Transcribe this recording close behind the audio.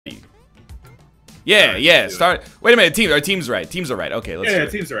Yeah, yeah. Start. Wait a minute. Team. Our team's right. Teams are right. Okay, let's. Yeah,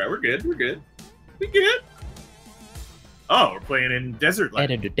 teams are right. We're good. We're good. We good. Oh, we're playing in desert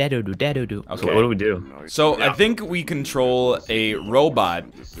land. Okay. So what do we do? So I think we control a robot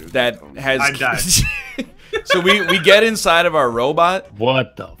that has. I'm dying. So we get inside of our robot.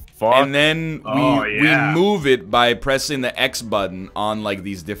 What the fuck? And then we yeah. move it by pressing the X button on like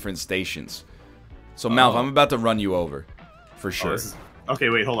these different stations. So Malf, I'm about to run you over, for sure. Okay,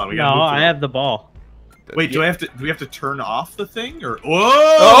 wait, hold on. We gotta No, move I have the ball. Wait, do we have to turn off the thing or? Whoa!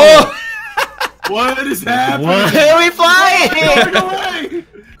 Oh! What is happening? Where are we flying? Go away!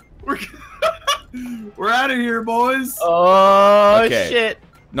 We're out of here, boys. Oh Okay. shit!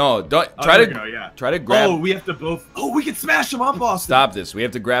 No, don't Oh, try there to we go, yeah. try to grab. Oh, we have to both. Oh, we can smash them up, Austin. Stop this. We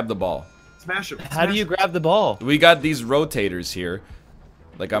have to grab the ball. Smash them. How do you grab the ball? We got these rotators here.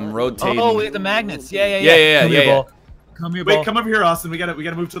 Like I'm rotating. Oh, we have the magnets. Yeah. Yeah. Come here, ball. Come here, ball. Wait, come over here, Austin. We gotta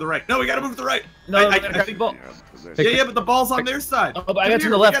move to the right. No, we gotta move to the right. No, I grab the think. ball. Yeah, but the ball's on their side. Oh, but I gotta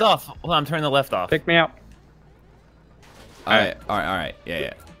turn the left off. Hold on, I'm turning the left off. Pick me up. All right.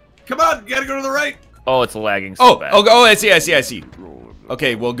 Yeah. Come on, you gotta go to the right. Oh, it's lagging so bad. Oh, I see.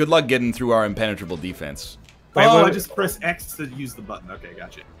 Okay, well, good luck getting through our impenetrable defense. I just press X to use the button. Okay,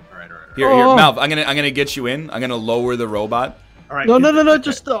 gotcha. All right. Here, Malf. I'm gonna get you in. I'm gonna lower the robot. All right. No,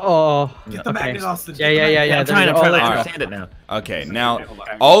 just oh. Get the magnet, Austin. Yeah. I'm trying to Alright. understand it now. Okay, now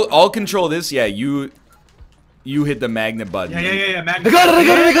I'll control this. Yeah, you hit the magnet button. Yeah. Magnet. I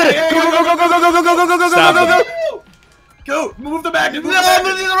got it. Stop it. Go! Move the magnet. No, I'm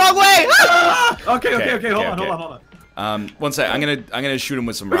moving the wrong way. Okay. Hold on. One sec. I'm gonna shoot him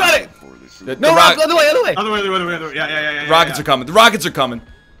with some We got rockets. it. No, other way. Other way. Yeah. Rockets are coming. The rockets are coming.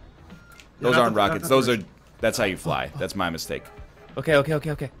 Those not aren't the- rockets. not Those the- are. That's how you fly. That's my mistake. Okay. All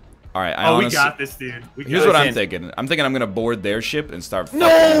right. I We honestly, got this, dude. Here's what I'm thinking. I'm thinking I'm gonna board their ship and start fucking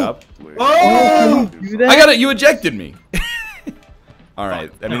it up. Oh! Do that? I got it. You ejected me. All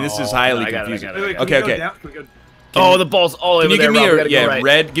right. I mean, this is highly I got it, confusing. I got it. Okay. Oh, the ball's all over Can you there. give me Rob. We gotta a go right.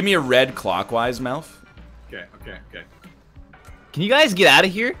 red? Give me a red clockwise, Malf. Okay. Can you guys get out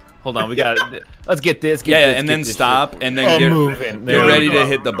of here? Hold on, we got. Let's get this. Yeah, this, and get then this stop, shit. and then get moving. ready to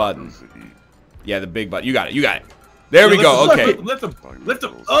hit the button. Yeah, the big button. You got it. There we go. Okay. Lift them.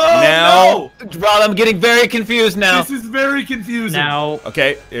 Oh, Now- no! Rob, I'm getting very confused now. This is very confusing. Now.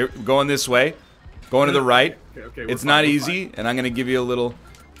 Okay, here, going this way. Going to the right. Okay, It's not easy, and I'm gonna give you a little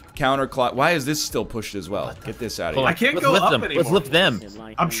counterclock. Why is this still pushed as well? Get this out of Hold here. on, I can't let's go lift up them. anymore. Let's lift them.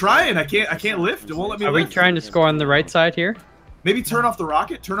 I'm trying. I can't lift. It won't let me Are we lift. trying to score on the right side here? Maybe turn off the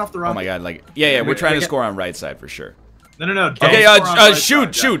rocket. Turn off the rocket. Oh my god, like yeah, we're trying to score on right side for sure. No. Don't Okay, score on right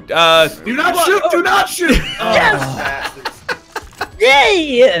shoot. side, Do not shoot. Yes!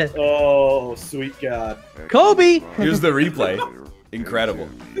 Yay! Oh, sweet God. Kobe! Here's the replay. Incredible.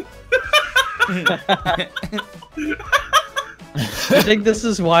 I think this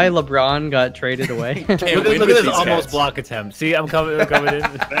is why LeBron got traded away. Can't Look win at with this these almost guys. block attempt. See, I'm coming in.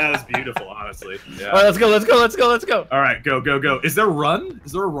 That was beautiful, honestly. Yeah. All right, let's go. All right, go. Is there a run?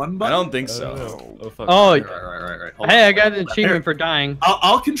 Is there a run I button? don't think so. Oh, fuck. Oh, Right. Hold hey, on. I got an achievement for dying.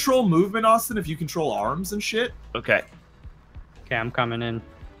 I'll control movement, Austin, if you control arms and shit. Okay. Okay, I'm coming in.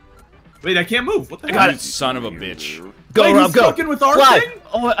 Wait, I can't move. What the You hell? son of a bitch. Go, Wait, Rob, he's go. fucking with our Fly. thing?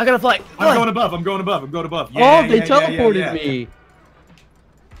 Oh, I gotta fly. I'm going above. Oh, they teleported me.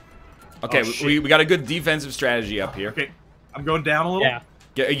 Okay, Oh, shit. we got a good defensive strategy up here. Okay, I'm going down a little. Yeah.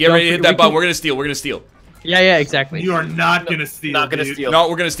 Get ready to hit we that can- button. We're gonna steal. Yeah, exactly. You are not gonna steal. Not gonna dude. steal. No,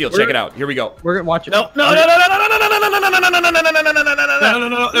 we're gonna steal. Check it out. Here we go. We're gonna watch it. No. No.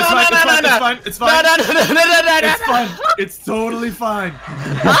 It's fine. It's fine. It's totally fine.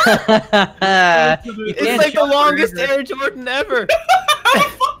 It's like the longest Air Jordan ever. How the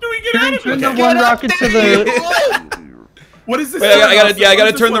fuck do we get out of Turn here? the one rocket to the. What is this? Wait, I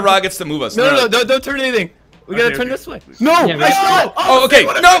gotta turn the rockets to move us. No, don't turn anything. We gotta Okay, turn okay. this way. No. Yeah, right. Oh, okay.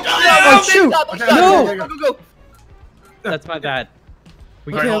 No. Oh shoot! No! Go. That's my bad.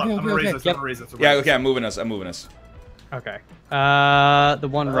 We Alright, can. hold on. I'm gonna raise this. Yep. I'm gonna raise this. Yeah. Okay. I'm moving us. Okay. The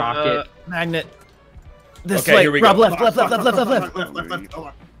one rocket. Magnet. This Okay, way. here we go. Rob, left. Left. Hold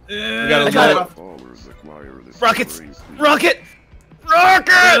on. We gotta I got load. Rockets. Rocket.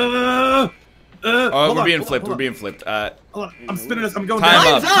 Oh, we're being flipped. Hold on. I'm spinning this. I'm going Time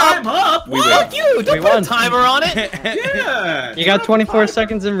down. up. Time up. We Fuck win. you! Don't We put a won. timer on it. Yeah. You got 24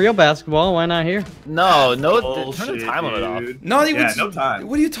 seconds in real basketball. Why not here? No, turn the Bullshit, time limit off. dude. No, Yeah, no time.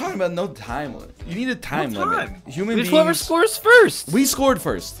 What are you talking about? No time limit. You need a time No limit. time. Human It's whoever beings. scores first. We scored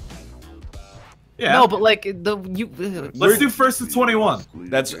first. Yeah. No, but like Let's do first to 21.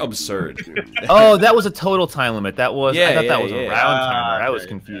 That's absurd. Oh, that was a total time limit. That was. Yeah, I thought yeah, that was a yeah. round timer. I was Okay,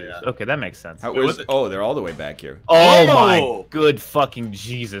 confused. yeah. Okay, that makes sense. Oh, they're all the way back here. Oh Oh! my good fucking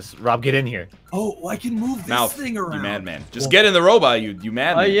Jesus, Rob, get in here. Oh, I can move this Mouth, thing you around. madman. Just get in the robot, you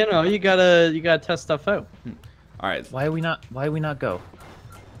madman. You know, you gotta test stuff out. All right. Why are we not go?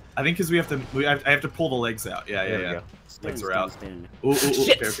 I think because we have to. I have to pull the legs out. Yeah, There we yeah, go. yeah. Legs are out. Ooh,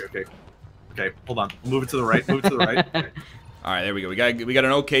 Shit. okay. Okay, hold on. Move it to the right. Move it to the right. Okay. All right, there we go. We got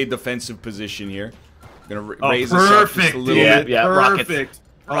an okay defensive position here. Gonna Oh, raise this up just perfect. a little Yeah, bit. yeah, rockets. perfect.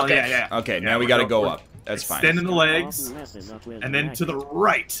 Oh, Rockets. yeah. Okay, Yeah, now we we're gotta go- go we're up. That's fine. Extending the legs, and then to the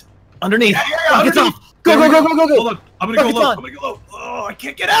right. Underneath. Yeah, Rockets underneath. off. Go, There go, we go, go, go, Hold go. on. I'm gonna go Rockets low. on. I'm gonna go low. Oh, I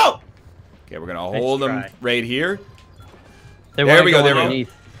can't get out. Okay, we're gonna hold them try. right here. They There wanna we go, there we go.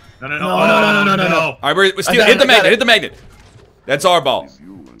 underneath. No. No. All right, we're still got hit it, the I got magnet. it. Hit the magnet. That's our ball.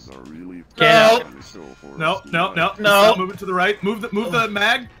 Get No. No. Move it to the right. Move the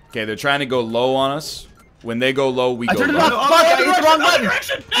mag. Okay, they're trying to go low on us. When they go low, we I go turned it low. off. Fuck, I hit the wrong button. No,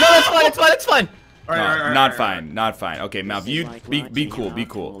 that's fine. It's fine. It's fine. All right, No, all right, not all right. fine, not fine. Okay, Malv, you be cool, be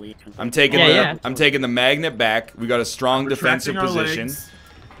cool. I'm taking Yeah, I'm taking the magnet back. We got a strong defensive Retracting our position. legs.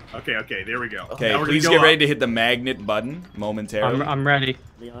 Okay, there we go. Okay, Now we're gonna please go get up. ready to hit the magnet button momentarily. I'm ready.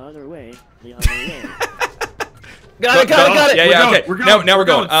 The other way. The other way. Got it. Yeah, yeah, okay. We're going. Now we're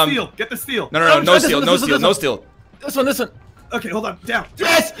going. Steel. Get the steel. No, Oh, no this steel, one, no this one, steel, this no one. steel. This one. Okay, hold on. Down.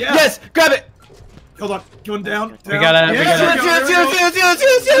 Yes. Yeah. Yes. Grab it. Hold on. Going down. We gotta- Yeah, we gotta- there we go, there we go.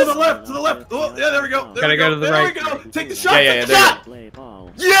 Yes. To the left. To the left. Oh, yeah, there we go. There Gotta we go to the there right. we go. Take the shot. Yeah, take the there shot. Play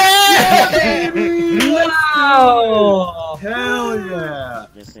ball. Yeah. Wow! Hell yeah.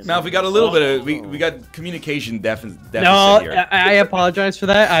 This is Malv, we got a little bit of we got communication deficit No, here. I apologize for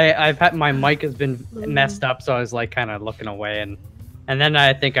that. I've had my mic has been messed up, so I was like kind of looking away, and then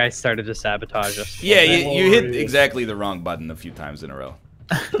I think I started to sabotage us. Yeah, you hit exactly the wrong button a few times in a row.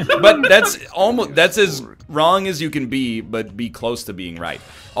 But that's as wrong as you can be, but be close to being right.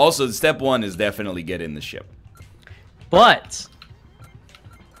 Also, step one is definitely get in the ship. But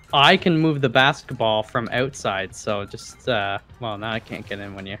I can move the basketball from outside, so just well, now I can't get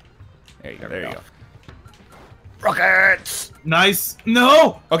in when you. There you go. There you go. Rockets. Nice.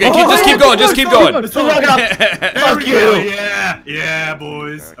 No. Okay, just keep going. Just keep going. It's all right. There Fuck we you. go. Yeah,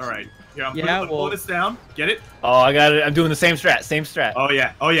 boys. All right. Yeah, I'm Yeah, pulling this down. Get it? Oh, I got it. I'm doing the same strat. Same strat. Oh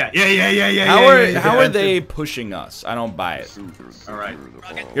yeah. How are they pushing us? I don't buy it. All right.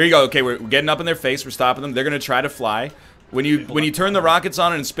 Here you go. Okay, we're getting up in their face. We're stopping them. They're gonna try to fly. When you turn the rockets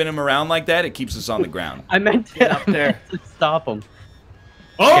on and spin them around like that, it keeps us on the ground. I meant to, Get up there. to stop them.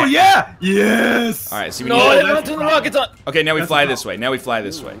 Oh yeah. Yes. All right. So we No, need I to, didn't turn the rockets on. okay, now we That's fly the this way. Now we fly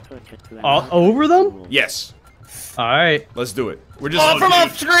this way. All over them? Yes. All right. Let's do it. We're just Oh, from dude.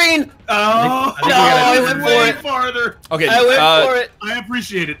 off screen. Oh, I think we No, gotta- I went for way it. farther. okay. I went for it. I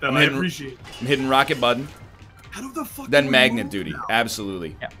appreciate it though. I'm I hitting- appreciate it. I'm hitting rocket button. How the fuck? Then do we magnet move duty. now?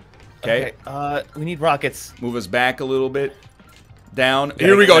 Absolutely. Yeah. Okay. We need rockets. Move us back a little bit. Down.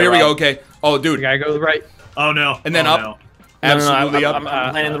 Here we go. Here we go. Okay. Oh, We dude. gotta go to the right. Oh no. And then oh, up. No. Absolutely I'm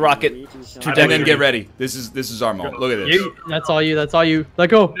up. planning the rocket. And then get ready. This is our moment. Look at this. That's all you. That's all you. Let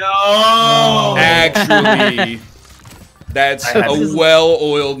go. No. Actually, that's I had a this-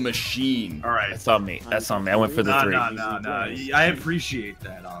 well-oiled machine. All right. That's on me. That's on me. I went for the No, three. no. I appreciate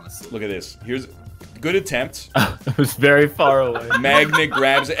that honestly. Look at this. Here's good attempt. It was very far away. Magnet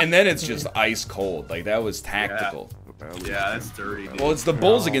grabs it, and then it's just ice cold. Like that was tactical. Yeah, that's dirty. Dude. Well, it's the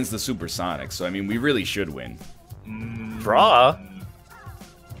Bulls against the Supersonics, so I mean, we really should win. Draw.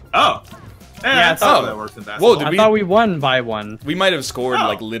 Oh. Yeah, that's oh. how that works in Whoa, basketball. did I we? thought we won by one. We might have scored Oh.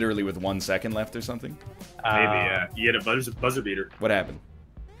 like literally with 1 second left or something. Maybe, yeah. You had a buzzer beater. What happened?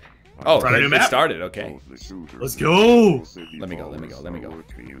 Oh, Trying a new it map. started. Okay. Let's go. Let me go.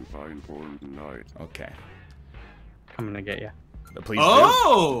 Okay. I'm gonna get you. Please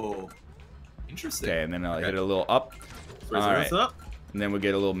Oh. Interesting. do. Okay, and then I'll hit it a little up. Raise All the right. rest up. And then we'll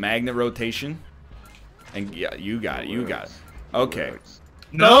get a little magnet rotation. And yeah, you got it. You got it. Okay.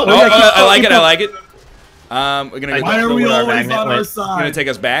 No. Oh, I like it. I like it. We're gonna Why go. are we Where our always magnet on our went. side? Gonna take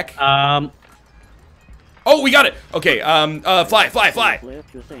us back. Oh, we got it. Okay. Fly.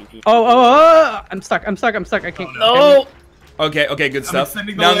 I'm stuck. I can't. No. Okay. Good stuff.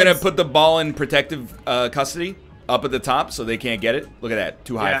 extending the Now I'm gonna legs. put the ball in protective custody up at the top, so they can't get it. Look at that.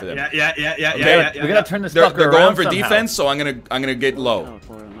 Too high for them. Yeah. We gotta turn this They're fucker going around for somehow. defense, so I'm gonna get low.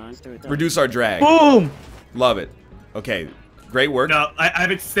 Reduce our drag. Boom. Love it. Okay. Great work. No, I've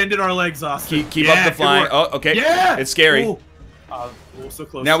extended our legs, Austin. Keep Yeah, up the good flying. work. Oh, okay. Yeah. It's scary. Ooh. So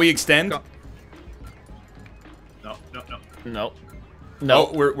close. Now we extend. No. No.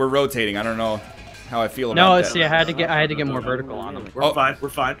 Oh, we're rotating. I don't know. how I feel No, about that. see, I had to get more vertical on them. We're fine. We're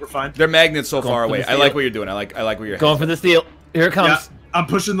fine. We're fine. Their magnet's so Going far for away. the I like steal. what you're doing. I like where you're Going for the steal. Here it comes. Yeah, I'm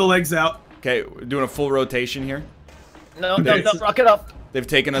pushing the legs out. Okay, we're doing a full rotation here. No, rock it up. They've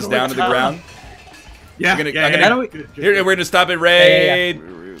taken us down to the ground. Yeah, I'm gonna- yeah, I'm yeah, gonna- yeah. Good, good, Here, good. we're gonna stop it right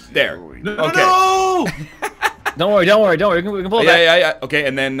Where is he there. going? No, Okay. no! Don't worry. We can pull it Yeah, back. yeah. Okay,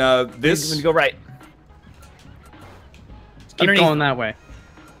 and then this. When you go right. Keep Underneath. going that way.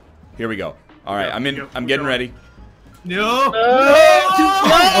 Here we go. All right, Yep, I'm in. yep, I'm we're getting going. ready. No!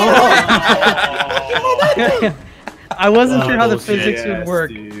 I wasn't sure how the bullshit. physics Yes, would work.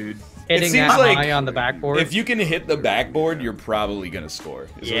 dude. Hitting seems that like high on the backboard. If you can hit the backboard, you're probably gonna score. Is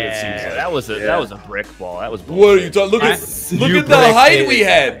what it seems Yeah, like. That was a brick ball. That was. What are you talking? Look at the height we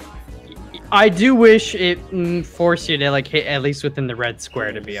had. I do wish it forced you to like hit at least within the red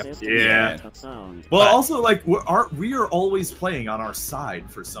square to be up. Yeah. Sound. Well, But- also, like, we are always playing on our side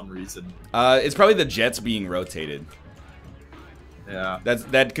for some reason. It's probably the jets being rotated. Yeah.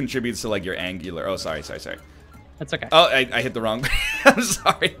 That contributes to like your angular. Oh, sorry. That's okay. Oh, I hit the wrong. I'm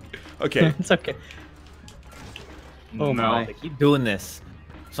sorry. Okay. It's okay. Oh my. They keep doing this.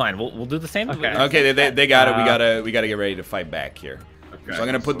 Fine. We'll do the same. Okay. Okay, they got it. We gotta get ready to fight back here. Okay. So I'm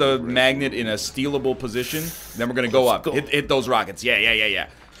gonna put the magnet in a stealable position. Then we're gonna go up. Let's go. Hit those rockets. Yeah.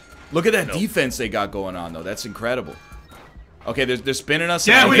 Look at that defense they got going on though. That's incredible. Okay, they're spinning us.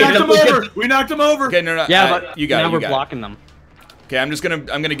 Yeah, we Okay, knocked him over. We knocked him over. Okay, no. Yeah, but you got now it. we're You got blocking them. it. Okay, I'm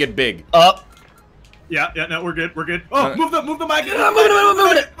gonna get big. Up. Yeah. No, we're good. We're good. Oh, move the magnet.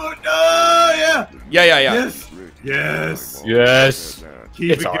 Move it. Oh, yeah. Yeah. Yes. Yes. Yes.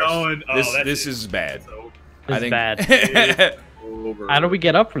 Keep It's it ours. going. Oh, that's This it. is bad. So It's bad. over. How do we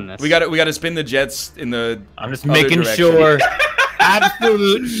get up from this? we gotta spin the jets in the. I'm just other making direction. sure.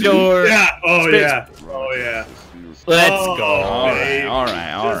 Absolute sure. Yeah. Oh, Space. yeah. Oh, yeah. Let's Oh, go. All right, baby. all right.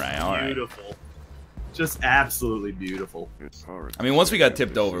 Just Beautiful. Just absolutely beautiful. I mean, once we got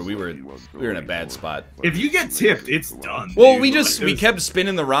tipped over, we were in a bad spot. If you get tipped, it's done. Well, dude. we Like, it was- kept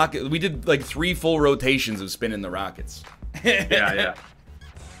spinning the rocket. We did like 3 full rotations of spinning the rockets. Yeah.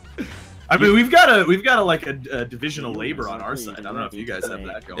 I mean, we've got a like a division of labor on our side. I don't know if you guys have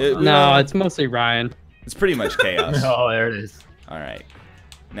that going on. No, it's mostly Ryan. It's pretty much chaos. Oh, there it is. All right.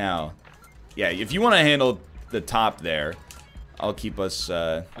 Now, yeah, if you want to handle the top there, I'll keep us.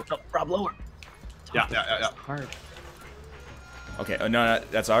 Rob lower. Yeah. Hard. Okay. Oh no,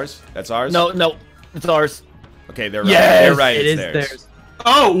 that's ours. That's ours. No, it's ours. Okay, they're right. Yes, They're right. It It's is theirs. theirs.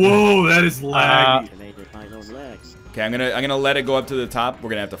 Oh, whoa, that is laggy. Activated by those legs. Okay, I'm gonna let it go up to the top. We're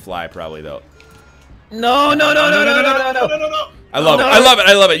gonna have to fly probably though. No. No. I love it.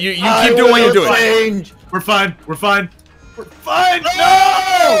 I love it. You keep doing what you're doing. Change. We're fine. No!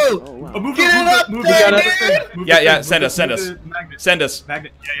 Oh, wow. Oh, move Get it up move there, move Yeah, move send the- us, send move us. the magnet. Send us.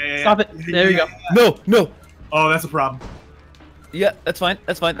 Magnet. Yeah. Stop it. There you go. No. Oh, that's a problem. Yeah, that's fine.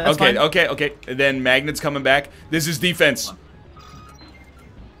 That's fine. Okay. And then magnets coming back. This is defense.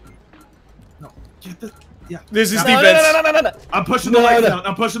 No, get the. Yeah. This is No, defense. No. I'm pushing the No, legs no. out.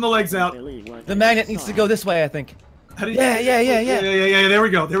 I'm pushing the legs out. The magnet needs to go this way, I think. How do you- Yeah. Yeah. There we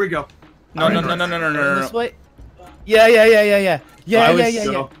go. No. This way. Yeah. Yeah.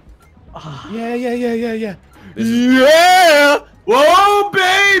 So- This is- Yeah. Whoa,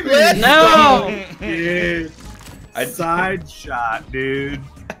 baby! No! Dude. Side shot, dude.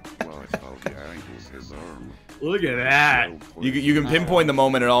 Look at that. You can pinpoint the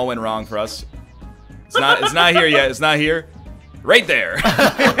moment it all went wrong for us. It's not here yet. It's not here. Right there.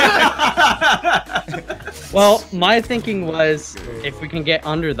 Well, my thinking was if we can get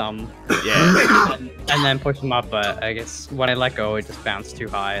under them Yeah. and then push them up, but I guess when I let go, it just bounced too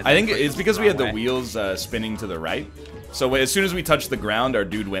high. and I then think pushed it's them because we had the wrong way. wheels spinning to the right. So as soon as we touched the ground, our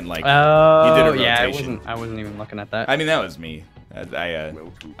dude went like. Oh, he did a yeah, rotation. I wasn't even looking at that. I mean, that was me.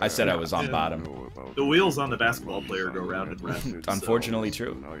 I said I was on bottom. The wheels on the basketball player go round and round. Unfortunately,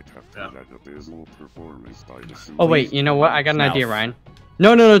 true. Oh wait, you know what? I got an Mouth. idea, Ryan.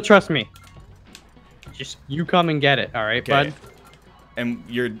 No, trust me. Just you come and get it, all right, Okay. bud? And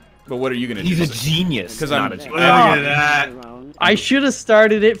but what are you gonna He's do? a genius. 'Cause not I'm- a Look genius. at that. I should have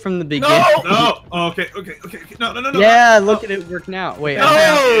started it from the beginning. No. Oh, okay. No. Yeah, look at it working out. Wait, Oh,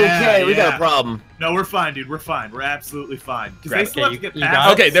 okay, we got yeah. a problem. No, we're fine, dude. We're fine. We're absolutely fine. Because Grab they it. still have to get You past. got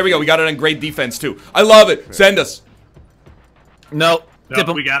it? Okay, there we go. We got it on great defense too. I love it. Send us. No, No, tip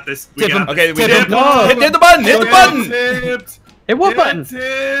him. we got this. Tip him. Okay, we Tip did. him. No. Hit the button. Hit the button. Tipped. Hit what button?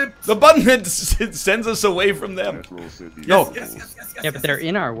 Tipped. The button that sends us away from them. Yo. Yes. Yeah, but they're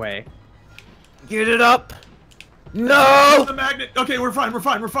in our way. Get it up. The No. magnet. Okay, we're fine. Over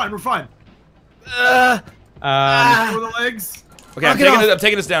Uh, the legs. Okay, I'm Knock it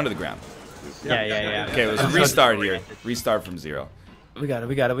taking us down to the ground. Yeah. Okay, let's restart here. Restart from 0. We got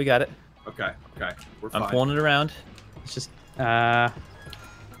it. Okay. We're fine. I'm pulling it around. It's just There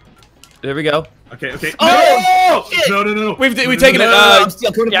we go. Okay. Oh! No. We've taken it. I'm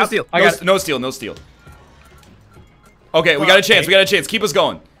steal. Coming up steal. I got it. No steal. Okay, we got a chance. Keep us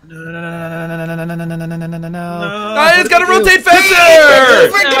going. No. It's got to rotate faster!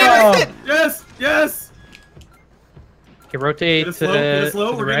 Yes. Okay, rotate Get us to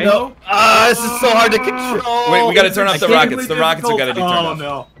slow. the We're right. gonna go. This is so hard to control. Wait, we got to turn off the rockets. Extremely The rockets have got to be turned difficult. off.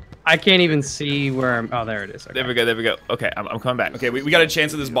 Oh no. I can't even see where I'm. Oh, there it is. Okay. There we go. Okay, I'm coming back. Okay, we got a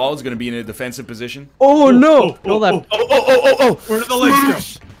chance of this ball. It's going to be in a defensive position. Oh no! Go left. Oh. Where did the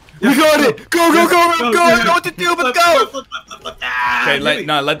legs go? We got it. Go. I don't know what to do, but go. Okay,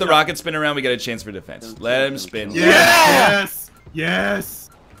 let the rocket spin around. We got a chance for defense. Let him spin. Yes.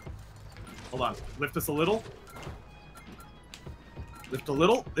 Hold on. Lift us a little.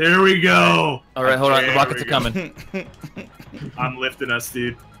 There we go. All right, hold on. The There rockets we are go. coming. I'm lifting us,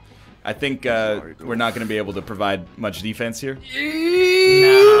 dude. I think we're not going to be able to provide much defense here.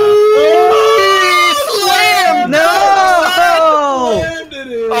 Slam! No!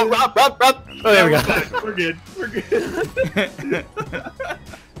 Oh, Rob. Oh, there we go. We're good.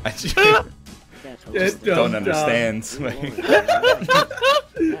 I just That's don't understand. That's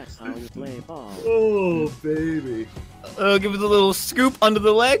how you play ball. Oh, baby. Give it a little scoop under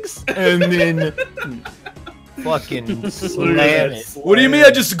the legs, and then fucking slam it. What do you mean?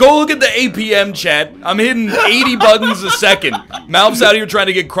 I just go look at the APM chat. I'm hitting 80 buttons a second. Malv's out here trying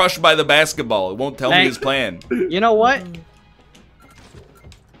to get crushed by the basketball. It won't tell me his plan. You know what?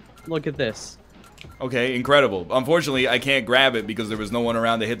 Look at this. Okay, incredible. Unfortunately, I can't grab it because there was no one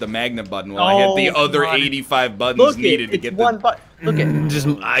around to hit the magnet button while I hit the other God. 85 buttons Look needed to it's get one the... button. Look at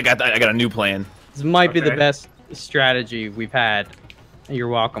I got a new plan. this. Might be the Okay. best strategy we've had. You're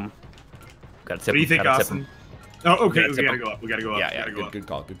welcome. Got to What tip do you him. think, Gotta tip Austin? him. Oh, okay. Yeah, We tip gotta him. go up. Yeah, Gotta go up. good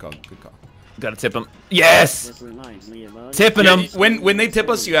call. Gotta tip him. Yes! This reminds me of us. Tipping Yeah, him. when they tip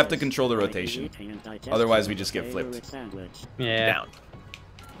us, you have to control the rotation. Otherwise, we just get flipped. Yeah. Down.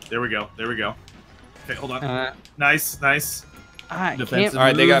 There we go. Okay, hold on. Nice. I Defensive. can't. All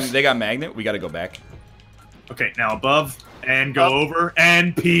right, they got magnet. We got to go back. Okay, now above and go over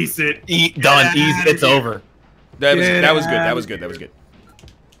and piece it. Done. Get Easy. outta It's here. over. That was Get good. outta That was good.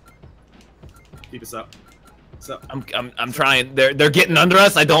 Keep us up. What's up? I'm trying. They're getting under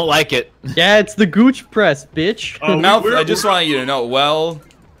us. I don't like it. Yeah, it's the gooch press, bitch. Oh, Mouth, we're- I just want you to know, while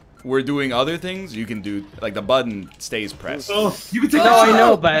we're doing other things, you can do, like, the button stays pressed. Oh, you can take No, that I shot.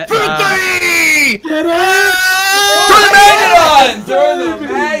 know, but Turn the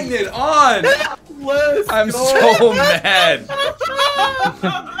magnet on! I'm so mad.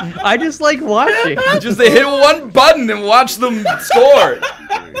 I just like watching. Just they hit one button and watch them score.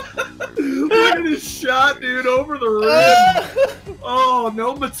 Look at this shot, dude, over the rim. Oh,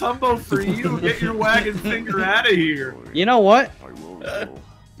 no Matumbo for you. Get your wagon finger out of here. You know what? I will know,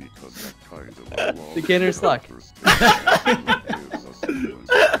 because that kind of law Beginner's luck.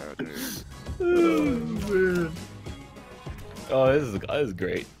 Oh, this is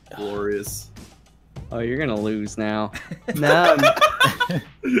great. Glorious. Oh, you're gonna lose now. No.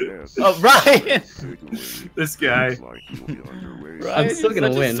 Yes, Oh, Ryan! This guy. looks like you'll be underway. Ryan, still you're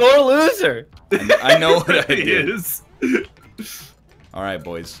gonna such win. a sore loser. I know what I He did. is. All right,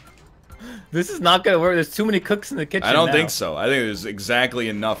 boys. This is not gonna work. There's too many cooks in the kitchen. I don't now. think so. I think there's exactly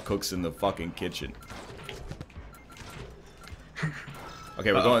enough cooks in the fucking kitchen.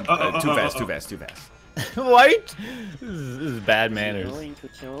 Okay, we're going too fast. Why? This is bad manners. Going to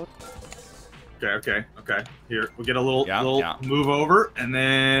choke. Okay. Here, we'll get a little, Yeah. move over, and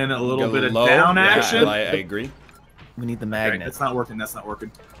then a little Go bit of low. down Yeah, action. I agree. We need the Okay, magnet. that's not working. That's not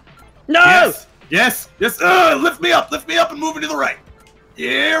working. No! Yes. Lift me up, and move it to the right.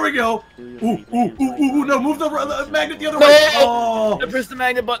 Here we go. Do you Ooh. think that is right? No, move the magnet the other No! way. Oh. I pressed the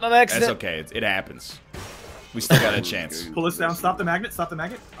magnet button on That's accident. okay. It happens. We still got a chance. Pull this down. Stop the magnet.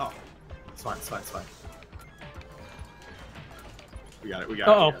 Oh, it's fine. We got it.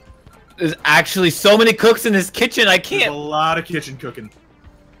 Uh-oh. There's actually so many cooks in this kitchen. I There's can't. a lot of kitchen cooking.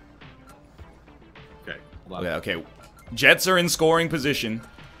 Okay, hold on. Okay. Jets are in scoring position.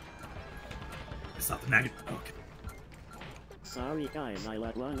 It's not the magnet. Okay. Sorry guys, I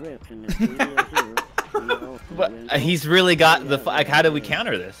let one rip in the studio here. We hope you But enjoy. he's really got the. Like, how do we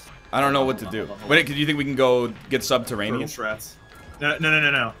counter this? I don't know what to do. Wait, do you think we can go get Turtle subterranean? strats. No.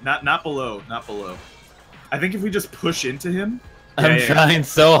 Not below. I think if we just push into him. I'm Yeah. trying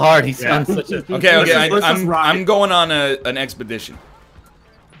so hard. He's Yeah. on such a. Okay. Let's just rock I'm it. going on an expedition.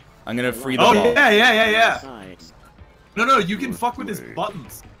 I'm gonna free the Oh ball. yeah. Sides. No, you can fuck with his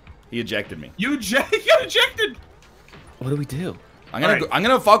buttons. He ejected me. You got ejected. What do we do? I'm gonna Alright. I'm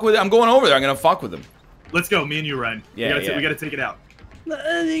gonna fuck with. I'm going over there. I'm gonna fuck with him. Let's go, me and you, Ryan. Yeah, we gotta take it out. Wait,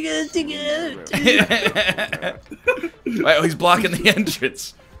 oh, he's blocking the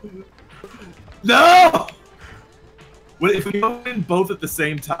entrance. No! What if we go in both at the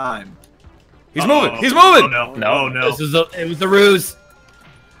same time? He's Uh-oh. moving. He's moving. Oh no! No, Oh no! it was the ruse.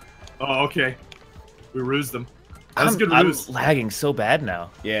 Oh okay. We rused them. That was a good I'm ruse. lagging so bad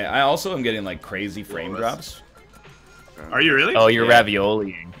now. Yeah, I also am getting like crazy frame drops. Are you really? Oh, you're Yeah.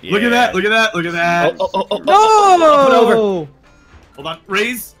 ravioliing. Look at that! Look at that! Look at that! Oh, No! Hold on.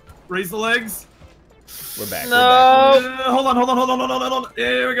 Raise the legs. We're back. No. Hold on. Hold on.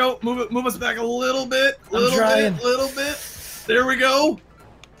 There we go. Move us back a little bit. trying. Little bit. There we go.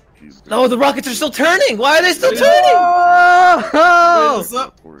 No, the rockets are still turning. Why are they still turning? Oh! Raise us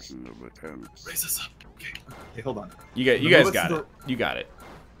up. Portion of attempts. Raise us up. Okay. Okay, hold on. You Move guys us got to it. You got it.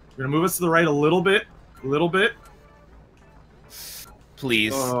 We're gonna move us to the right a little bit.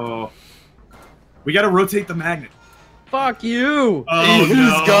 Please. Oh. We gotta rotate the magnet. Fuck you! Oh Who's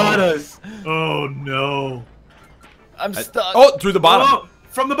no. got us? Oh no. I'm stuck. Oh, through the bottom. Oh,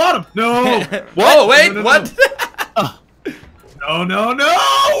 from the bottom. No. Whoa, wait, No. what?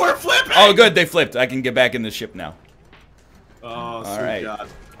 No. We're flipping. Oh, good, they flipped. I can get back in the ship now. Oh, sweet right. God.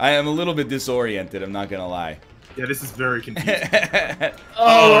 I am a little bit disoriented, I'm not gonna lie. Yeah, this is very confusing.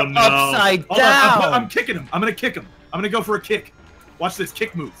 Oh, no. upside Hold on, down. I'm kicking him. I'm gonna kick him. I'm gonna go for a kick. Watch this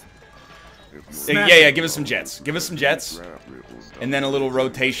kick move. Yeah, give us some jets. Give us some jets. And then a little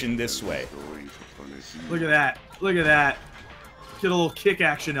rotation this way. Look at that. Look at that. Get a little kick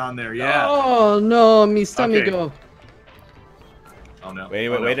action on there. Yeah. Oh no, mi stomach Okay. go. Oh no. Wait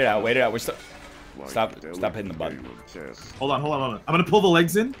Oh, no. it out. We're Stop hitting the button. Hold on. I'm gonna pull the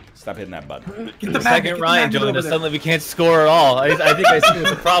legs in. Stop hitting that button. Get The magnet, second get the Ryan magnet joined over us, there. suddenly we can't score at all. I think I see what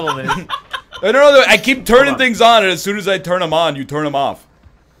the problem is. No, I keep turning on. things on, and as soon as I turn them on, you turn them off.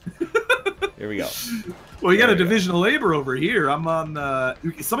 Here we go. Well, you got There a we go. division of labor over here. I'm on.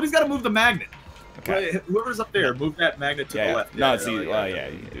 Somebody's got to move the magnet. Okay. Whoever's up there, move that magnet to the Yeah. left. No, it's easy. Well, yeah,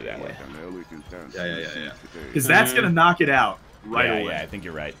 you can do that way. Yeah. Because that's gonna knock it out right Yeah, away. I think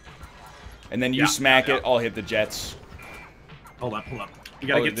you're right. And then you Yeah, smack yeah. it. I'll hit the jets. Hold on. You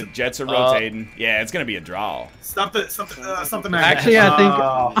gotta Oh, get the to. jets are rotating. Yeah, it's gonna be a draw. Stop the magnet. Actually,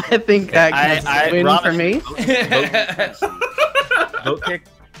 I think that counts as a win Robin- for me. Vote kick.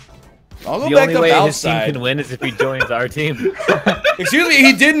 I'll go The back only to way Val's his team side. can win is if he joins our team. Excuse me,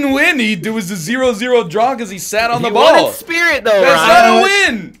 he didn't win. There was a 0-0 draw because he sat on the He won ball. in spirit, though, That's Ryan. not a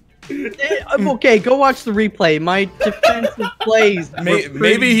win. Okay, go watch the replay. My defensive plays. were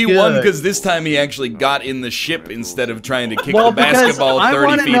Maybe he pretty won good. because this time he actually got in the ship instead of trying to kick Well, the because basketball I 30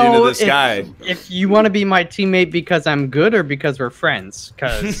 wanna feet into know the sky. If you want to be my teammate because I'm good or because we're friends,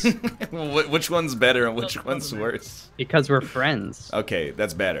 Which one's better and which one's worse? because we're friends. Okay,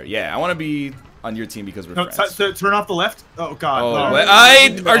 that's better. Yeah, I want to be on your team because we're No, friends. turn off the left. Oh God. Oh, no.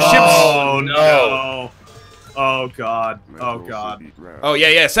 wait, our ships. Oh no. Oh God. Oh God. Oh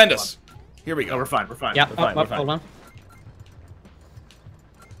yeah, send us. Here we No, go. we're fine. Yeah, fine, we're fine. hold on.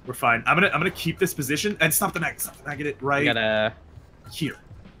 We're fine. I'm gonna keep this position and stop the magnet. Stop the magnet right I gotta. here.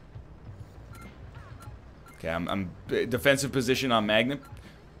 Okay, I'm defensive position on Magnet.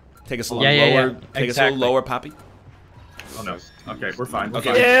 Take us a little Yeah, lower. yeah. Take us a Exactly. little lower, Poppy. Oh no. Okay, we're fine. We're Okay.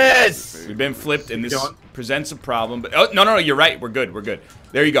 fine. Yes! We've been flipped, and this Going. presents a problem. But oh no, you're right. We're good.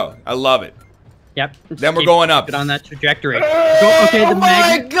 There you go. I love it. Yep. just Then we're keep going up. it on that trajectory. Okay, the Oh my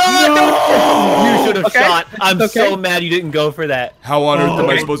magnet. God! You should have Okay, shot. I'm it's okay. so mad you didn't go for that. How on earth am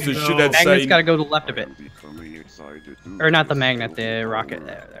I Oh, supposed to no. shoot that Magnet's sight? gotta go to the left of it. Or not the magnet, the rocket.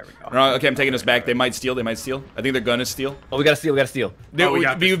 There we go. No, okay, I'm taking us back. They might steal. I think they're gonna steal. Oh, we gotta steal. We gotta steal. Oh, we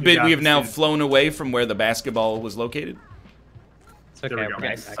got this, we got we have this, now dude. flown away from where the basketball was located. It's okay. There we go. we're getting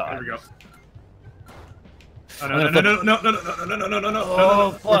Nice. back Sorry. there. There we go. Oh, I'm no, gonna no, no, no, no, no, no, no, no, no, no, no, Oh,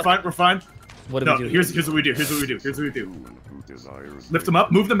 We're fuck. fine. We're fine. What do No, we do? here's what we do. Here's what we do. Lift them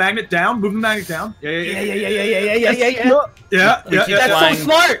up. Move the magnet down. Yeah. Yeah. We keep That's flying. so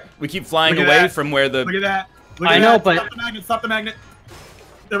smart. We keep flying Look at away that. from where the. Look at that. I know, but- Stop the magnet.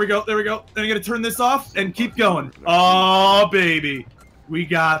 There we go. Then I gotta turn this off and keep going. Oh, baby. We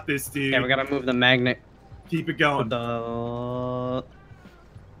got this, dude. Yeah, we gotta move the magnet. Keep it going. The...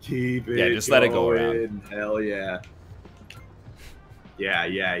 Keep it Yeah, just let it go going. Hell yeah. Yeah.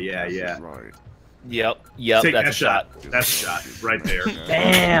 Yep. Take That's that a shot. That's a shot right there.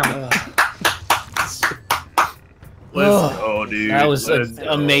 Damn. Let's go, dude. That was Let's an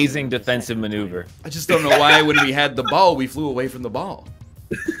go. amazing defensive maneuver. I just don't know why when we had the ball, we flew away from the ball.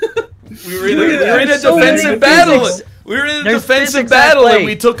 We were in a There's so many defensive battle. physics. We were in a There's defensive physics at battle and play.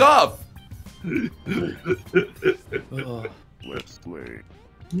 we took off. Let's play.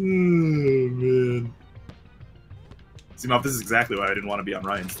 Oh, man. See, Muff, this is exactly why I didn't want to be on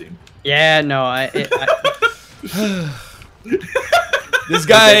Ryan's team. Yeah, no, This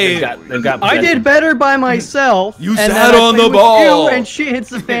guy. They've got I did better by myself. You and sat then I on played the with ball. you, and shit hits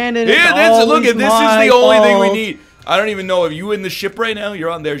the fan, and Here, it's that's, look always at this. Is my the only thing we fault. need. I don't even know if you in the ship right now. You're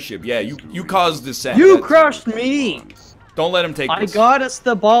on their ship. Yeah, you caused this. You crushed me. Don't let him take I this. got us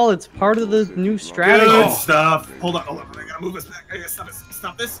the ball. It's part of the new strategy. Good stuff. Hold on. I gotta move this back. I gotta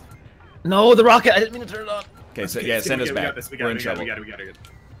stop this. No, the rocket. I didn't mean to turn it on. Okay, so yeah, send us We back. got this. We We're got in it. trouble. We got it.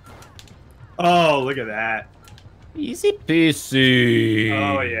 Oh, look at that. Easy peasy.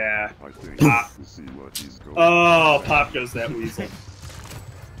 Oh, yeah. I think Pop. to see what he's going. Oh, pop goes that weasel.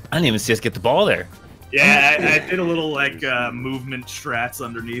 I didn't even see us get the ball there. Yeah, I did a little, like, movement strats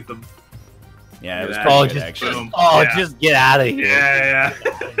underneath him. Yeah, it was Yeah. pretty Oh, good just- actually. Boom. Oh, Yeah. just get out of here. Yeah.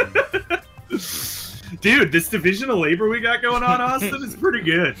 Dude, this division of labor we got going on, Austin, is pretty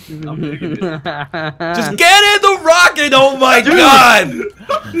good. I'm digging it. Just get in the rocket! Oh my god!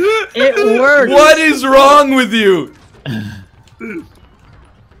 It works. What is wrong with you?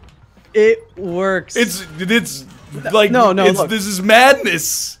 It works. It's like No, look. this is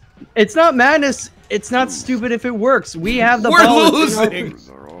madness. It's not madness. It's not stupid if it works. We have the We're ball. losing.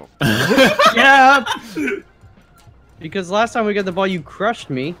 Are off. Yeah. Because last time we got the ball, you crushed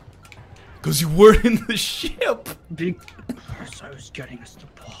me. Cause you weren't in the ship. Because I was getting us the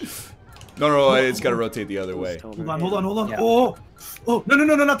ball. No, it's gotta rotate the other way. Hold on. Yeah. Oh, no,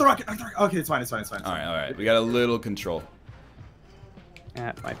 not the rocket. Okay, it's fine. All right. We got a little control.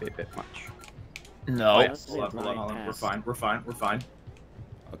 That might be a bit much. No. Hold on. We're fine.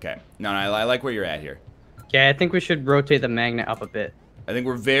 Okay. No, I like where you're at here. Okay, I think we should rotate the magnet up a bit. I think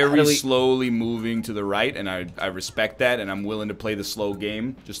we're How very do we- slowly moving to the right, and I respect that, and I'm willing to play the slow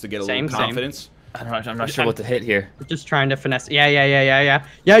game just to get a Same, little same. confidence. I'm not sure what to hit here. We're just trying to finesse. Yeah.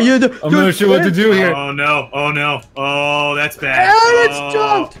 Yeah, you do. I'm not sure what to do here. Oh no. Oh, that's bad. And it's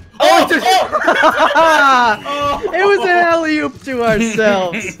jumped. Oh, It was an alley-oop to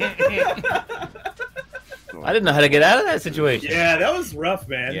ourselves. I didn't know how to get out of that situation. Yeah, that was rough,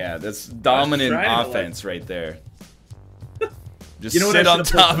 man. Yeah, that's dominant trying to, offense right there. Just You know what sit I on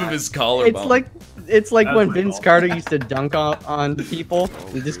should've put top of back? his collarbone. It's like That's when my Vince fault. Carter used to dunk on people.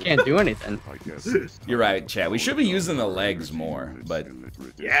 You just can't do anything. I guess it's You're right, Chad. We should be using the legs more, but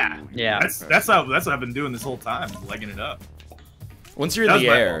Yeah. Yeah. That's how I've been doing this whole time, legging it up. once you're That in the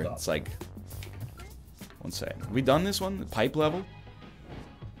was my air, fault, it's like. One second. Have we done this one? The pipe level?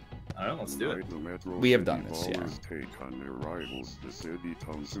 I don't know, let's do it. We have done this, yeah. Take on their rivals, the City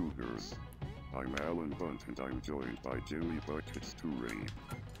Town Sooners. I'm Alan Bunt and I'm joined by Jimmy Buckets Touré.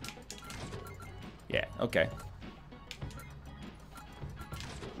 Yeah, okay.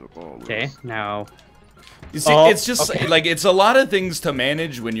 The ball Okay, is now. You see, Oh, it's just okay. like it's a lot of things to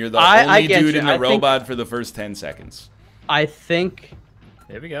manage when you're the I only get dude you. in the I think- robot for the first 10 seconds. I think.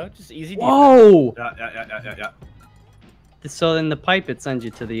 There we go. Just easy. Whoa! Yeah. So in the pipe, it sends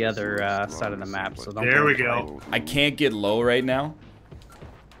you to the other side of the map. So don't. There we go. I can't get low right now.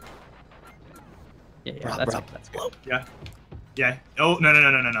 Yeah, that's good. Yeah. Oh no.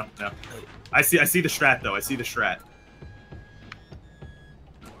 I see the strat though. I see the strat.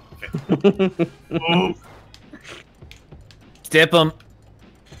 Okay. Oh. Dip them.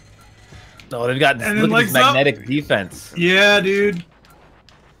 Oh, they've got And then look at this legs up. magnetic defense. Yeah, dude.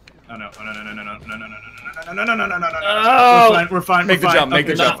 Oh no. Oh! We're fine. Make the we're fine. jump, make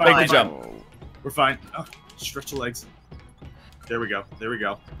the Okay, jump, fine, make the fine. jump. We're fine. Oh, stretch the legs. There we go.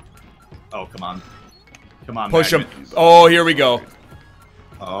 Oh, come on. Push him. magnet. Oh, here we go.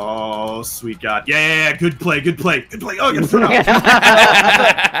 Oh, sweet God. Yeah. Good play. Oh, I got thrown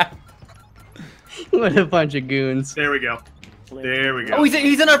out. What a bunch of goons. There we go. Oh,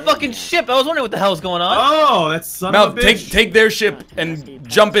 he's in our fucking ship. I was wondering what the hell's going on. Oh, that's son Now of a bitch. take their ship and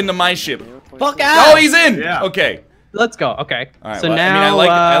jump into my ship. Fuck out! Oh, he's in. Yeah. Okay. Let's go. Okay. All right. So well, now.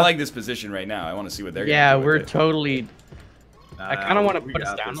 I like this position right now. I want to see what they're. Yeah, gonna do we're with it. totally. I kind of want to we put us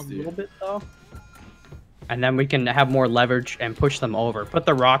got down this, a dude. little bit though. And then we can have more leverage and push them over. Put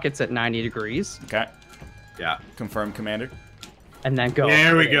the rockets at 90 degrees. Okay. Yeah. Confirm, Commander. And then go.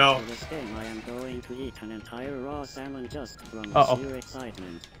 There we go. For this game, I am going to eat an entire raw salmon just from Uh-oh. sheer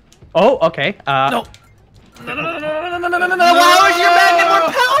excitement. Oh, okay. No. No! How is your magnet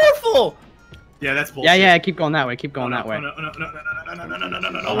more powerful? Yeah, that's bullshit. Yeah. Keep going that way. Keep going that way. No.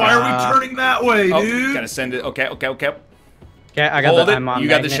 Why are we turning that way, Oh, dude? gotta send it. Okay. Okay, I got Hold the. it. I'm on You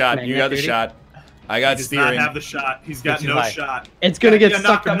got the magnet- shot. magnet You got the duty. shot. I He got does steering. not have the shot. He's got Too no high. shot. It's gonna get knock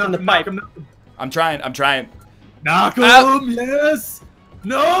sucked him, up in the knock pipe. him, knock him. I'm trying. Knock Ow. him, yes!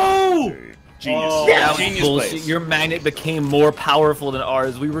 No! Genius. Oh, That was Genius bullshit. plays. Your magnet became more powerful than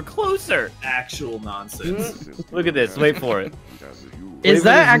ours. We were closer. Actual nonsense. Look at this. Wait for it. Is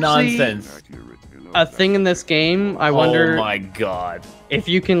that actually nonsense? a thing in this game? I wonder Oh my god. if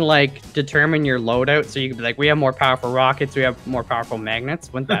you can like determine your loadout, so you can be like, we have more powerful rockets, we have more powerful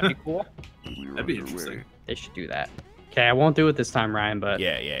magnets. Wouldn't that be cool? That'd be interesting. They should do that. Okay, I won't do it this time, Ryan, but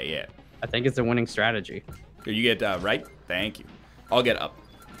Yeah. I think it's a winning strategy. Here, you get right. Thank you. I'll get up.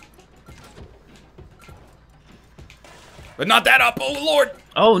 But not that up. Oh lord.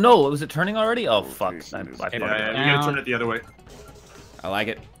 Oh no, was it turning already? Oh fuck. I Yeah, fucked you up. gotta turn it the other way. I like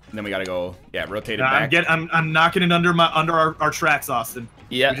it. And then we gotta go. Yeah, rotate it I'm back. I'm knocking it under our tracks, Austin.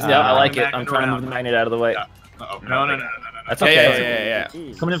 Yeah, We just yeah, I gotta like bring it. it I'm back trying to and move the around. magnet out of the way. Uh-oh. No. That's Yeah, okay.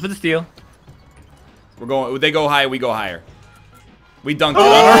 yeah. Coming in for the steal. We're going. They go high. We go higher. We dunked it on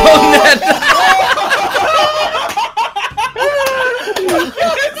our own net.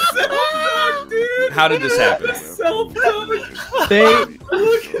 How did this happen?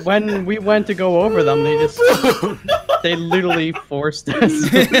 When we went to go over them, they literally forced us.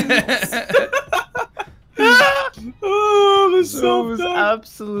 Oh, that's That so was dumb.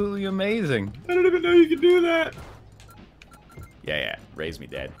 absolutely amazing. I didn't even know you could do that. Yeah. Raise me,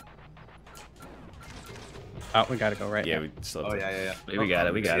 Dad. Oh, we gotta go right. Yeah, we still. Oh yeah. We got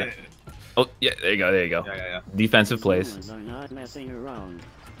it. We got it. Oh yeah, there you go. Yeah. Defensive plays. Humans are not messing around.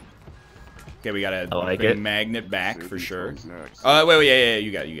 Okay, we gotta I like bring it. magnet back for sure. Next. Wait, yeah,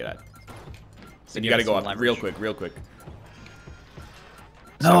 you got it. So And you give gotta us go some up leverage. real quick.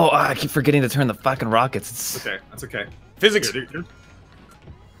 No, I keep forgetting to turn the fucking rockets. It's... Okay, that's okay. Physics. Here,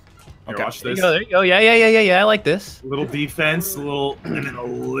 Okay. watch There you this. go. There you go. Yeah. I like this. Little defense, and then a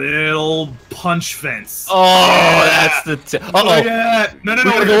little punch fence. Oh, that's the. Oh Uh-oh. yeah! No, We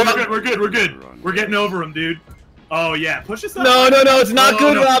gotta go up. we're good. We're getting over him, dude. Oh yeah, push us up. No, it's not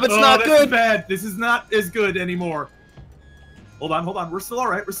good, Rob. It's not that's good. bad. This is not as good anymore. Hold on. We're still all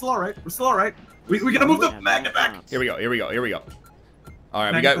right. We gotta move the magnet back. Here we go. All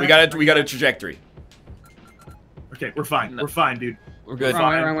right, Magnet we back. got a trajectory. Okay, we're fine. No. We're fine, dude. We're good.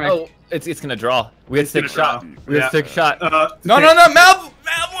 Wrong way. Oh, it's gonna draw. We have to take a It's gonna shot. draw. We have to take a shot. No, okay. Malv,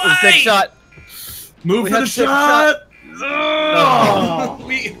 Let's take a wait! shot. Move We for have the to take a shot. Oh.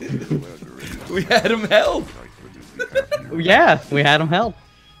 we had him held. Yeah, we had him held.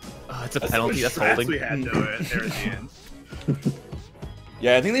 Oh, it's a penalty. That's Strats holding. we had there at the end.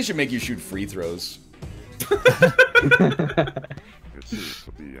 Yeah, I think they should make you shoot free throws. It seems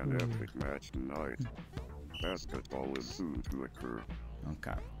to be an epic match tonight. Basketball is soon to occur.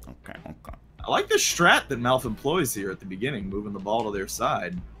 Okay. I like the strat that Malf employs here at the beginning, moving the ball to their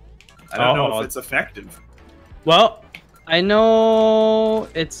side. I don't know if it's effective. Well, I know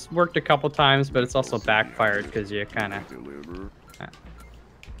it's worked a couple times, but it's also backfired because you kind of. Deliver.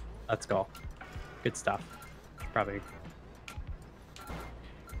 Let's go. Good stuff. Probably.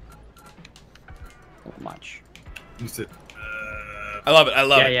 A little much. You said, I love it.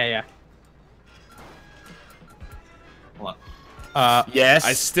 Yeah. hold on. Yes.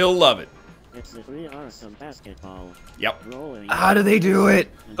 I still love it. It's the 3 hours of basketball. Yep. Rolling. How do they do it?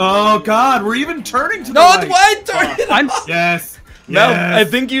 Oh God, we're even turning to the No, right. what? Darn it. I'm. Yes. Mel, yes. I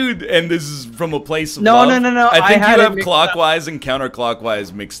think you, and this is from a place of No, love. no. I think I had you it have mixed clockwise and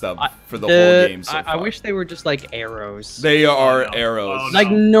counterclockwise mixed up for the whole game so I far. wish they were just like arrows. They are no. arrows. Oh, no.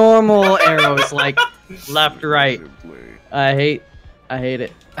 Like normal arrows, like left, right. Play. I hate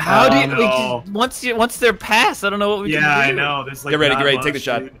it. How do you no. once they're passed? I don't know what we can do. Yeah, I know. There's like Get ready, not take the much,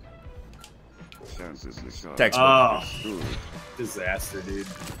 shot. dude. Chances the shot. Textbook. Oh, Good. disaster, dude.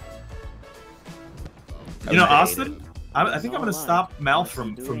 I You know, was Austin, I think I'm gonna stop Mal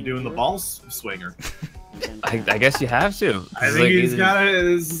from doing the ball swinger. I guess you have to. I It's think like he's either- got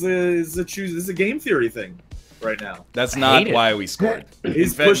to. This is a game theory thing right now. That's I not hate it. why we scored.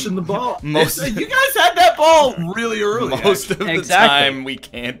 He's In fact, pushing the ball. most- You guys had that ball really early. Most of actually. the Exactly. time, we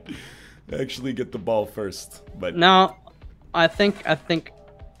can't actually get the ball first. But No, I think.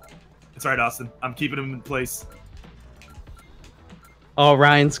 It's all right, Austin. I'm keeping him in place. Oh,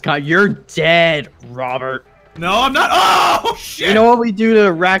 Ryan Scott, you're dead, Robert. No, I'm not. Oh shit! You know what we do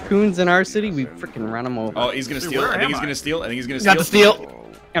to raccoons in our city? We freaking run them over. oh, he's gonna Dude, steal. where I think am he's I? gonna steal. I think he's gonna Got the steal. steal. Ball.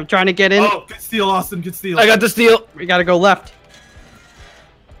 I'm trying to get in. Oh, good steal, Austin. Good steal. I got the steal. We gotta go left.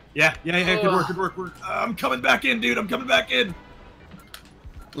 Yeah. Good work. I'm coming back in, dude. I'm coming back in.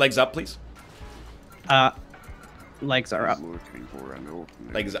 Legs up, please. Legs are up. Looking for an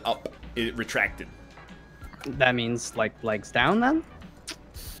opening. Legs up. It retracted. That means like legs down then?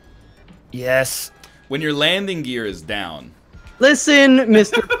 Yes. When your landing gear is down. Listen,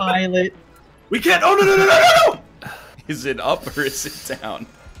 Mr. Pilot. We can't. Oh no! Is it up or is it down?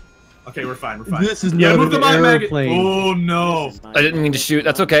 Okay, we're fine. We're fine. This is yeah, not move the an mine magnet. airplane. Oh no. I didn't mean to shoot.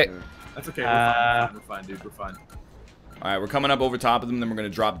 That's okay. That's okay. We're fine. We're fine, dude. We're fine. All right, we're coming up over top of them. Then we're gonna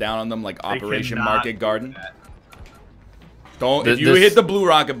drop down on them like They Operation cannot Market do Garden. that. Don't. If you hit the blue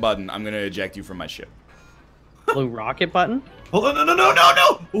rocket button, I'm gonna eject you from my ship. Blue rocket button? Hold on,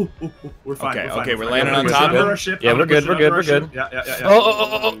 no! Ooh, we're fine. Okay, we're fine, okay, we're we're fine. landing on Push top under of it? our ship. Yeah, I'm we're gonna good, push we're under good, our we're ship. good. Yeah.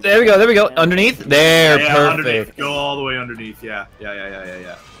 Oh, there we go, there we go. Underneath? There, Yeah, perfect. underneath. Go all the way underneath. Yeah.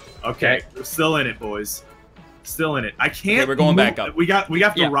 Okay, we're still in it, boys. Still in it. I can't. Okay, we're going back up. We have to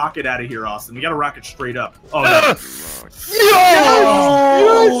Yeah. rocket out of here, Austin. We got to rocket straight up. Oh no!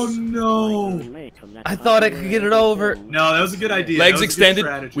 Oh no! I thought I could get it over. No, that was a good idea. Legs That was a good extended.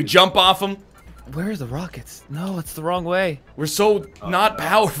 strategy. We jump off them. Where are the rockets? No, it's the wrong way. We're so not no.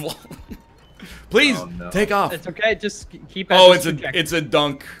 powerful. Please Oh, no. take off. It's okay. Just keep. at Oh, this trajectory. it's a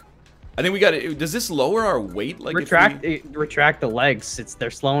dunk. I think we got it. Does this lower our weight? Like if retract the legs. They're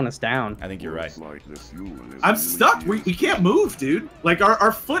slowing us down. I think you're right. I'm stuck. We can't move, dude. Like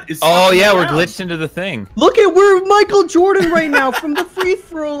our foot is. Oh stuck yeah, we're around. glitched into the thing. Look at we're Michael Jordan right now from the free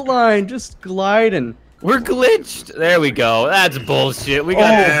throw line, just gliding. We're glitched. There we go. That's bullshit. We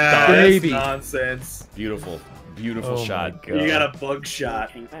got Oh, this Yeah, stuff. baby. that's nonsense. Beautiful, beautiful Oh my shot. God. You got a bug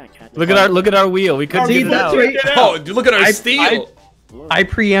shot. Look at our wheel. We couldn't See, get it that's out. right. Oh, dude, look at our I- steel. I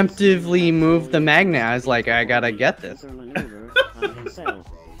preemptively moved the magnet. I was like, I gotta get this. God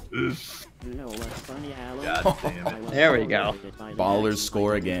damn. There we go. Ballers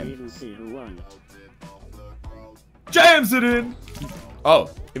score again. Jams it in. Oh,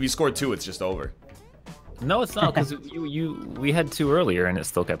 if you score 2, it's just over. No, it's not because we had 2 earlier and it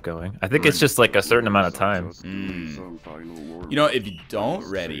still kept going. I think it's just like a certain amount of time. You know, if you don't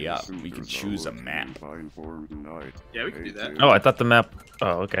ready up, we can choose a map. Yeah, we can do that. Oh, I thought the map.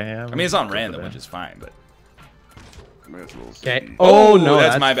 Oh, okay. Yeah, I mean, it's on random, which is fine, but. Okay. Oh no,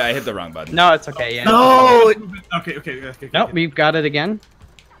 that's my bad. I hit the wrong button. No, it's okay. Yeah. No. Okay. No, we've got it again.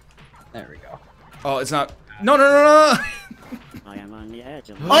 There we go. Oh, it's not. No. I am on the edge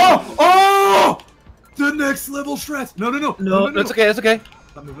of Oh! The next level shreds. No. No, that's okay. That's okay.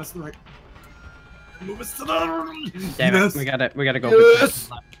 Move us to the right. Move us to the. Damn Yes. it. We gotta go. Yes.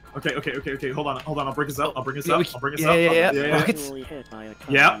 Okay. Hold on. I'll bring us up. Yeah. Rockets.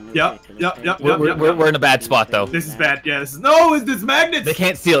 Yep. We're in a bad spot though. This is bad. Yeah, this is no. It's magnets. They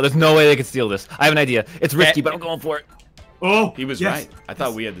can't steal. There's no way they can steal this. I have an idea. It's risky, but I'm going for it. Oh, He was yes. right. I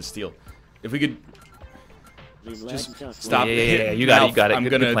thought we had the steal. If we could Just stop. Yeah. You got it. I'm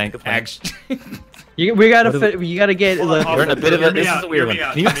Good gonna plan, good plan. actually. We gotta fit. You gotta get. We're in a bit of a. Hear me This is out, a weird hear one. me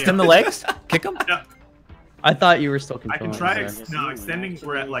out, Can you hear me extend the out. legs? Kick them? I thought you were still I controlling. can try. it. No, extending.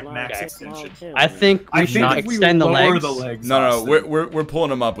 We're at like max Okay. extension. I think we I should think not if we extend the lower legs. the legs. No, Austin. we're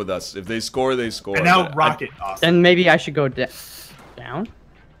pulling them up with us. If they score, they score. And now But rocket, Austin. Then maybe I should go down.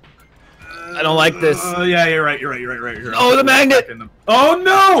 I don't like this. Yeah, you're right. Oh, the magnet! Oh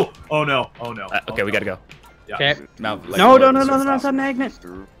no! Oh no! Okay, we gotta go. Yeah. Okay. Now, like, No, lower no, this not stuff. the magnet.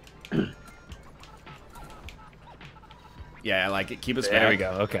 Yeah, I like it. Keep us There back. we go.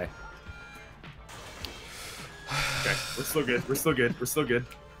 Okay. Okay, we're still good.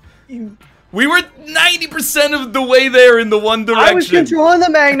 We were 90% of the way there in the one direction. I was controlling the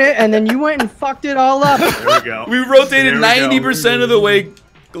magnet, and then you went and fucked it all up. There we go. We rotated There we go. 90% of the way,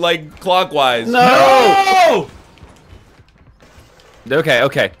 like clockwise. No!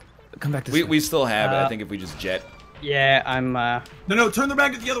 Okay. Come back to We still have it. I think if we just jet. Yeah, I'm. No, turn the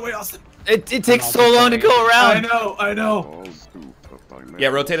magnet the other way, Austin. It takes so long to go around. I know. Yeah,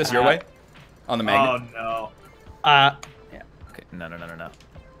 rotate us your way. On the magnet. Oh no. Okay. No.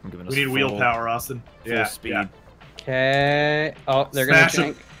 I'm giving us We need wheel full- power, Austin. Full Yeah. speed. Yeah. Okay. Oh, they're Smash gonna.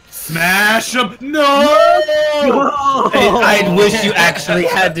 him. Smash him! No! I wish you actually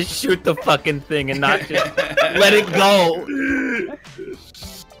had to shoot the fucking thing and not just let it go.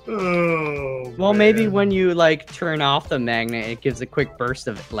 Oh. Well, man. maybe when you like turn off the magnet, it gives a quick burst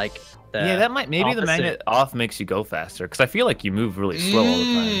of like. Yeah, that might maybe the opposite. magnet off makes you go faster because I feel like you move really slow all the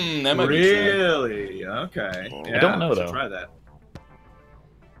time. That might be true. Really? Okay. I don't know, we should though. Try that.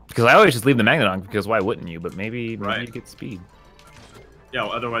 Because I always just leave the magnet on because why wouldn't you? But maybe Right. you get speed. Yeah.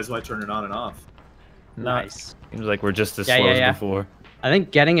 Well, otherwise, why turn it on and off? Nice. Seems like we're just as Yeah, slow yeah, as yeah. before. I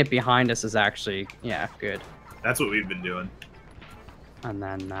think getting it behind us is actually good. That's what we've been doing. And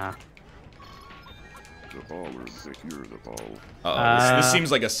then The ballers secure the ball. Uh-oh, this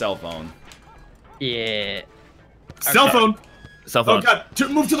seems like a cell phone. yeah. Cell phone. Cell Oh phone. god!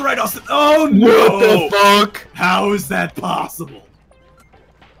 Move to the right, Austin. Oh no! What the fuck? How is that possible?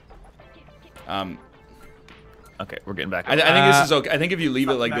 Okay, we're getting back. I think this is okay. I think if you leave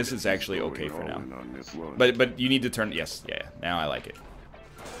it like this, it's actually okay for Going now. all in on this one. But you need to turn. Yes, yeah. Now I like it.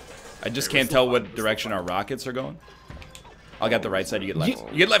 I just can't tell what direction our rockets are going. I got the right side. You get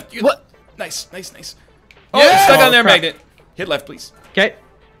left. You get left. You get What? Nice, nice, nice. Oh, it's stuck on there, crap. magnet. Hit left, please. Okay.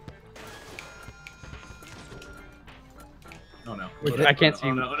 Oh no. I can't see.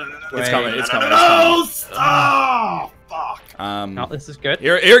 Oh, no, no, no, no. It's coming. It's coming. No, It's stop! Fuck. coming. No, this is good.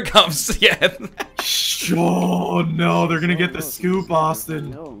 Here it comes. Yeah. Oh no, they're gonna get the scoop,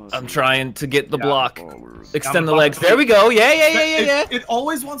 Austin. I'm trying to get the Yeah. block. Ballers. Extend the legs. There we go. Yeah. It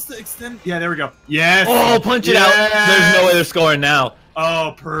always wants to extend. Yeah, there we go. Yes. Oh, punch it out. There's no way they're scoring now.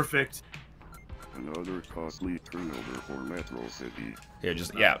 Oh, perfect. Another costly turnover for Metro City. Here,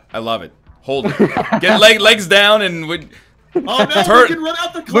 just I love it. Hold it. Get legs down and Oh no, Turn- we can run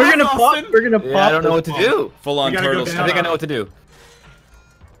out the clock, We're gonna pop. Austin. We're gonna pop. Yeah, I don't know what to do. full on You gotta go turtle down. I style. think I know what to do.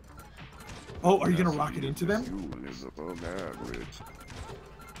 Oh, are you gonna rocket into them? Fuel is above average.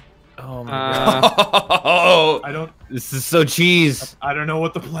 Oh my god. Oh, I don't This is so cheese. know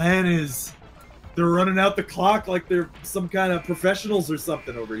what the plan is. They're running out the clock like they're some kind of professionals or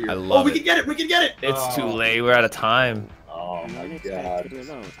something over here. I love Oh, we it. can get it. We can get it. It's too late. We're out of time. Oh my god.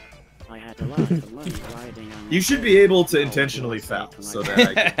 I had a lot of money riding on You should be able to intentionally foul so that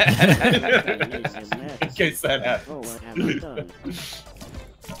I can, in case that happens. Oh, what have I done?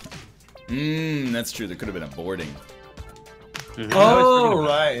 That's true. There could have been a boarding. Oh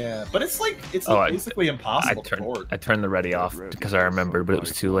right, yeah. But it's like Oh, basically I impossible to board. turned the ready off because I remembered, but it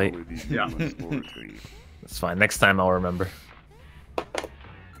was too late. Yeah. It's fine. Next time I'll remember.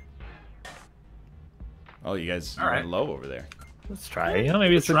 Oh, you guys All right. went low over there. Let's try it. You know,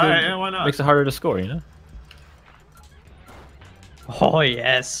 maybe it's a Try good, it, yeah, why not? makes it harder to score. You know. Oh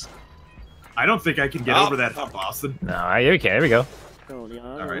yes. I don't think I can get Oh. over that hump, Austin. No, okay. There we go. Go the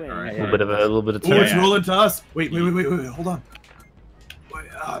other All right, way. all right. A little bit of Oh, turn. it's rolling to us. Wait, hold on. Wait,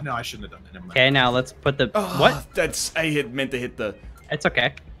 no, I shouldn't have done that. Never mind. Okay, now let's put the Oh, what? That's I had meant to hit the. It's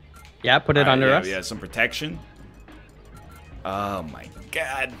okay. Yeah, put it Alright, under yeah, us. Yeah, some protection. Oh my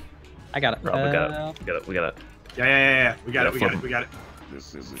god. I got it. Rob, we got it. We got it. Yeah. We got it. Yeah, flip We got it.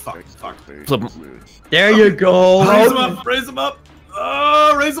 This is a Fuck, text fuck. based Flip 'em. switch. There you go. Raise him up. Raise him up.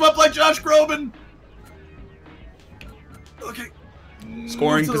 Oh, raise him up like Josh Groban. Okay.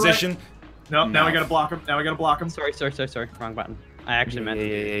 Scoring To the right. position. No, now we No. gotta block him. Now we gotta block him. Sorry. Wrong button. I actually meant Yeah.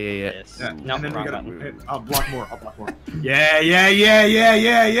 this. Yeah, No, and then we wrong gotta. button. I'll block more. Yeah. You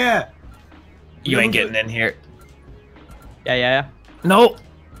ain't getting in here. Yeah. No.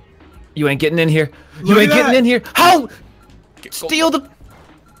 You ain't getting in here. You Look ain't at getting that. in here. How? Go- Steal the.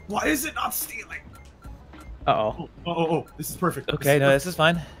 Why is it not stealing? Uh-oh. Oh. This is perfect. Okay, no, this is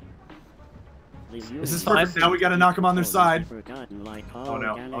fine. These This is humans fine. Perfect. Now we gotta knock him on their side. forgotten like Oh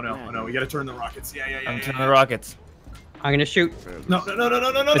no. We gotta turn the rockets. Yeah. I'm turning the rockets. I'm gonna shoot. No. This is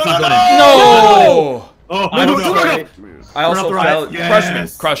No! Oh, I'm no. sorry. Miss. I also Turn fell. up the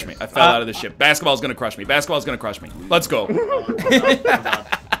right. Crush me. I fell out of the ship. Basketball's gonna crush me. Let's go.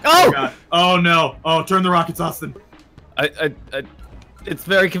 Oh! God. Oh no. Oh, turn the rockets, Austin. I it's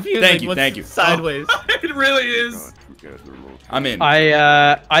very confusing. Thank you, once thank you. it's Sideways. It really is. Got together, rotate. I'm in.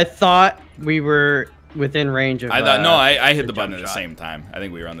 I thought we were within range of. I thought no. I hit the jump button at the shot. same time. I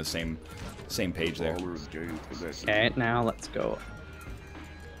think we were on the same page there. Ballers gain possession. Okay, now let's go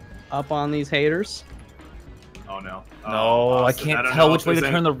up on these haters. Oh no. No, I Austin, can't don't tell know which if way to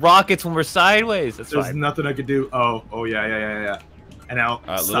there's turn the rockets when we're sideways. That's There's fine. nothing I could do. Oh yeah. And now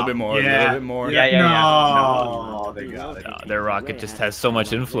A little stop. bit more. Yeah. A little bit more. Yeah. No, they got it. No, their rocket just has so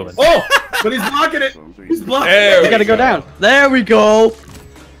much influence. Oh, but he's blocking it. Something He's blocking There it. We gotta go down. There we go.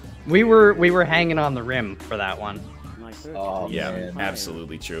 We were hanging on the rim for that one. My search Oh, for Yeah, the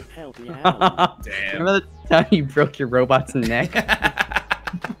absolutely true. Help me out. Damn. Remember the time you broke your robot's neck?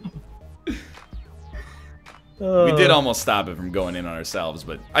 We did almost stop it from going in on ourselves,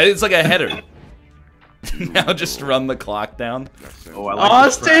 but it's like a header. Now just run the clock down. Oh, I like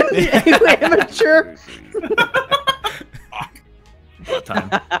Austin, you amateur. About time.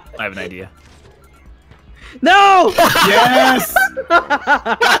 I have an idea. No. Yes.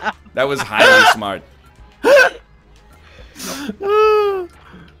 That was highly smart.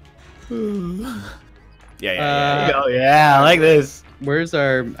 Yeah. Oh yeah, I like this. Where's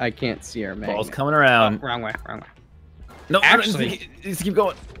our? I can't see our magnet. Ball's coming Oh, around. wrong way. No, Actually- just keep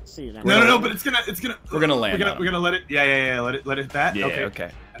going. See that? No, but it's gonna. We're gonna land on We're gonna let it. Yeah. Let it hit that. Yeah,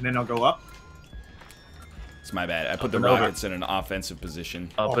 Okay. And then I'll go up. It's my bad. I put the and over. rockets in an offensive position.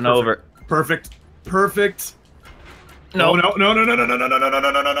 Up Oh, and perfect. over. Perfect. No. No.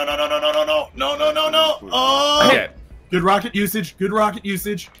 Oh. Okay. Good rocket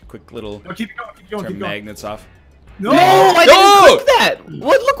usage. Quick little No, keep it going. turn magnets off. No! No, I didn't click that.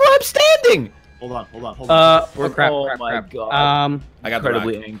 What? Look where I'm standing. Hold on, hold on, hold on. Oh crap! Oh crap, my crap. God. I got the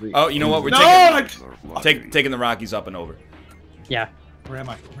Incredibly rock. angry. Oh, you know what? We're No! taking the Rockies up and over. Yeah. Where am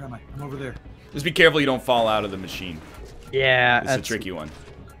I? Where am I? I'm over there. Just be careful you don't fall out of the machine. Yeah. It's a That's tricky one.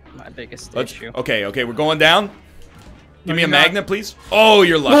 my biggest Let's, issue. okay, we're going down. Give No, me a you're not. magnet, please. Oh,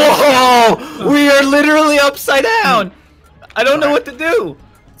 you're lucky. Whoa! We are literally upside down. I don't know what to do.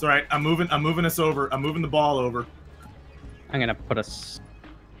 It's all right. I'm moving us over. I'm moving the ball over. I'm gonna put us.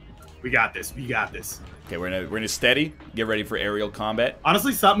 We got this. We got this. Okay, we're in a steady. Get ready for aerial combat.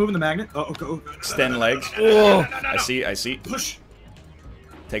 Honestly, stop moving the magnet. Oh, go. Extend legs. Oh. I see. Push.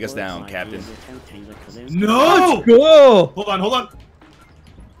 Take us down, Captain. No! Go! Hold on.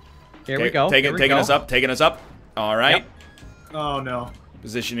 Here we go. Taking us up. All right. Yep. Oh no.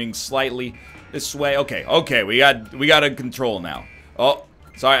 Positioning slightly this way. Okay. We got a control now. Oh,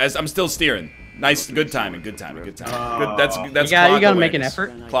 sorry. I'm still steering. Nice, good timing. Good. That's You clock gotta make an awareness.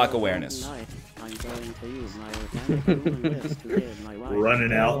 effort. Clock awareness.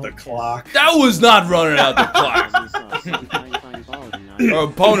 Running out the clock. That was not running out the clock. Our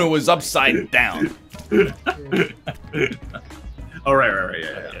opponent was upside down. Oh, right.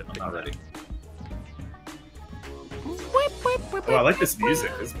 Yeah. I'm not ready. Oh, I like this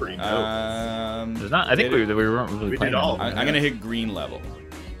music. It's pretty dope. There's not. I think we weren't really We playing. did all. that. I'm gonna hit green level.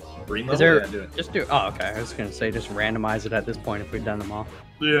 Green Is level? there? Yeah, do it. Just do. Oh, okay. I was gonna say just randomize it at this point if we've done them all.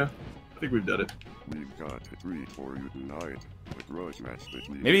 Yeah. I think we've done it. We've got a treat for you tonight. A grudge match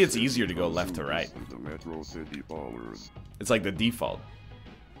between Maybe it's the easier to go City left to right. and the Metro City Ballers. It's like the default.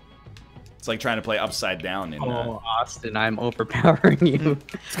 It's like trying to play upside down in. Oh, Austin, I'm overpowering you.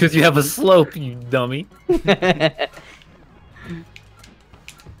 It's because you have a slope, you dummy.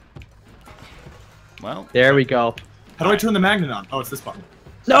 Well, There we go. How do I turn the magnet on? Oh, it's this button.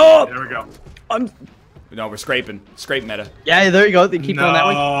 No! There we go. no, we're scraping. Scrape meta. Yeah, there you go. They keep going that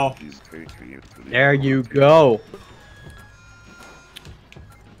way. No. He's taking it to the There you market. go.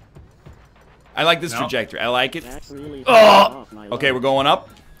 I like this No. trajectory. I like it. Oh! Okay, we're going up.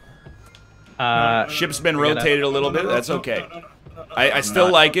 Uh, Ship's been we gotta- rotated a little bit. That's No, okay. no. I still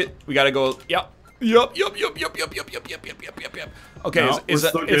not. like it. We gotta go. Yep. Okay, No, it's we're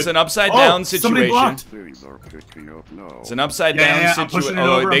still it's good. an upside Oh, down somebody situation. blocked. Things are picking up now. It's an upside Yeah, down yeah, I'm situation. pushing it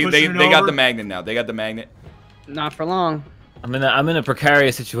Oh, over, I'm they pushing it got over. the magnet now. They got the magnet. not for long. I'm in a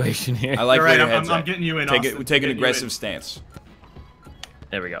precarious situation here. I like You're where right, your I'm- head's I'm at. getting you in, Take Austin. we take an Getting you aggressive in. stance.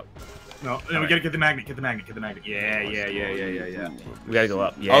 There we go. No, we gotta get the magnet. Get the magnet. Yeah. We gotta go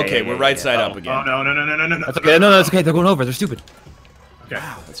up. Yeah. Okay, yeah, we're yeah, right yeah. side up Oh, again. no. That's okay. No, that's okay. They're going over. They're stupid. Okay.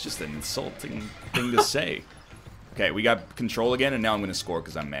 Wow, that's just an insulting thing to say. Okay, we got control again, and now I'm gonna score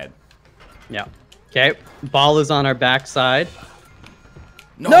because I'm mad. Yeah. Okay. Ball is on our backside.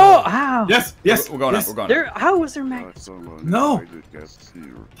 No. No! How? Yes. We're going yes. up. We're going up. There. How was there mag? Got some No. uninvited guests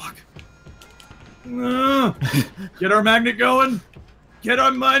here. Get our magnet going. Get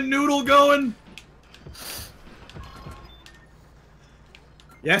our my noodle going.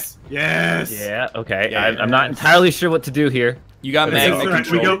 Yes. Yeah. Okay. Yeah, I'm not entirely sure what to do here. You got It's magnet all right.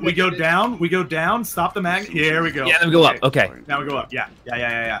 control. We go down. Stop the magnet. Yeah, here we go. Yeah. Then we go up. Okay. Now we go up.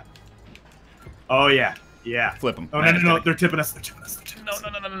 Yeah. Oh yeah. Flip them. Oh no. They're tipping us.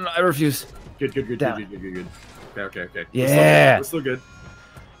 No. I refuse. Good. Down. Okay. Yeah. We're still good.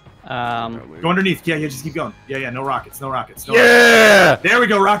 LA Go underneath. Yeah. Just keep going. Yeah. No rockets. Yeah. There we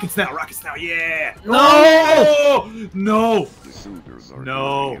go. Rockets now. Yeah. No. The Sooners are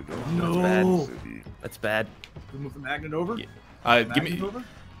No. going No. into City. That's bad. We move the magnet over. Yeah. Give me. Over.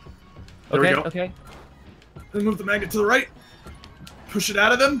 There we Okay. go. Okay. Then move the magnet to the right. Push it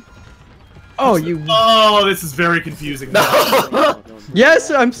out of them. Oh, you. Oh, this is very confusing. Yes,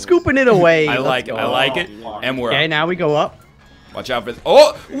 I'm scooping it away. I Let's like go. it, and we're Okay, up. now we go up. Watch out for this.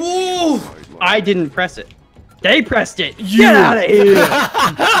 Oh! Woo! I didn't press it. They pressed it. Get out of here.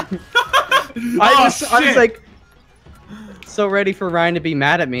 I was shit. like so ready for Ryan to be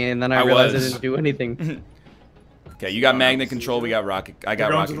mad at me, and then I I realized was. I didn't do anything. Okay, you got magnet control. We got rocket. I got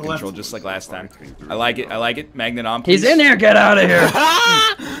We're going rocket to the left. control, just like last time. I like it. Magnet on. He's Please. in here. Get out of here.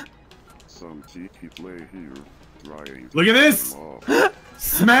 Some cheeky play here. Trying to Look at this. turn them off.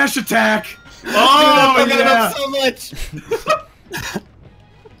 Smash attack. Oh yeah. so much.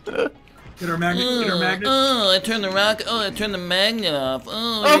 Get our magnet. I turned the rocket. Oh, I turned the magnet off.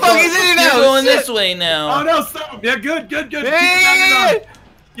 Oh, Oh, fuck, he's in here now. You're going Shit. this way now. Oh no, stop him. Yeah, good. Keep the Yeah. magnet on.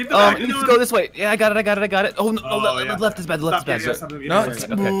 Keep the magnet Let's on. go this way. Yeah, I got it. Oh no, Oh, the yeah. left is bad. The left Stop, is yeah, bad. stop him. No, Yeah, it's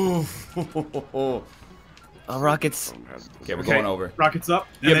yeah. move. Rockets. Some has Okay, we're Okay. going over. Rockets up.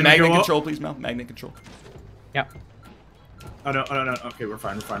 You have and then we magnet go up. control, please, Mel. Magnet control. Yep. Oh no, oh no, no. Okay, we're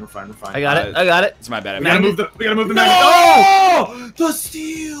fine, we're fine, we're fine, we're fine. I got it. I got it. It's my bad. We gotta move the magnet. Oh! The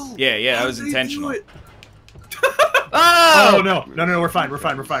steal! Yeah, that How was did they intentional. do it? Oh! Oh no, we're fine, we're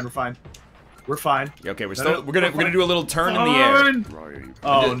fine, we're fine, we're fine. We're fine. Okay, we're No, gonna do a little turn in the air. Fine. Right.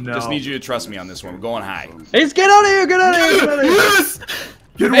 Oh no. Just need you to trust me on this one. We're going high. Hey, get out of here! Get out of here! Get out of here! Yes!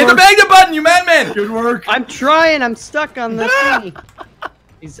 Good Hey, the work. magnet button, you madman! Good work. I'm trying. I'm stuck on the thingy.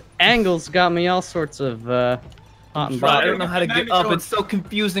 These angles got me all sorts of hot and I bothered. don't know how to get up. It's so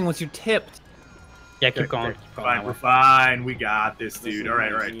confusing once you're tipped. Yeah, keep going. Keep going. Fine, we're fine. We got this, dude. All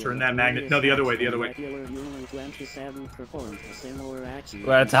right. Turn that magnet. No, the other way, the other way.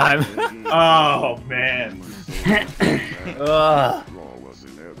 We're out of time. Oh man. Ugh. Flawless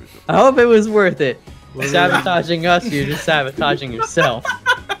inevitable. I hope it was worth it. Sabotaging us, you're just sabotaging yourself.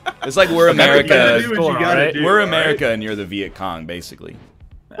 It's like we're You gotta America. do what you gotta right? do, We're all America, and you're the Viet Cong, basically.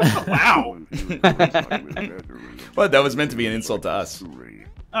 right? Wow. But that was meant to be an insult to us.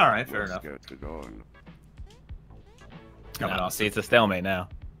 All right, fair enough. Get it on. Coming No, off. see, it's a stalemate now.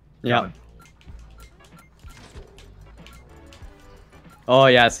 Yeah. Oh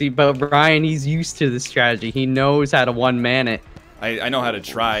yeah, see, but Brian, he's used to this strategy. He knows how to one-man it. I know how to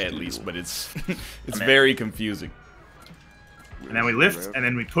try at least, but it's it's very confusing. And then we lift, and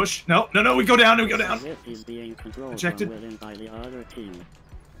then we push. No, we go down, we go down. Ejected.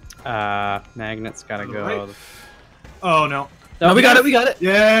 Magnet's gotta go. Right. Oh no. No, we got it. We got it.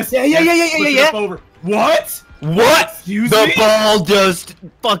 Yes. Yeah. Push it up over. What? What? Excuse The me? ball just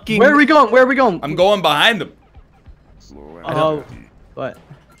fucking. Where are we going? Where are we going? I'm going behind them. Slow and Oh, steady. but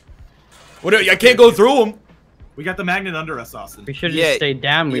What? I can't go through them. We got the magnet under us, Austin. we should have Yeah, just stayed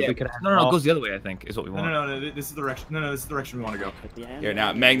down. We Yeah. could have. No, it goes the other way. I think is what we want. No. This is the direction. No, this is the direction we want to go. Here,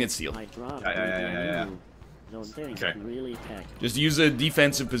 now, magnet seal. Yeah. Okay. Just use a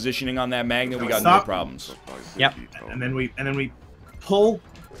defensive positioning on that magnet. We got Stop. no problems. Yep. And then we pull.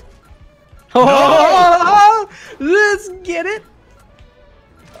 Oh, let's get it.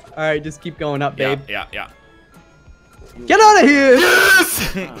 All right, just keep going up, babe. Yeah. Get out of here! Yes!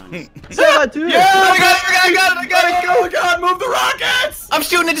 Saboteur! Yeah! I got it! Oh God! Move the rockets! I'm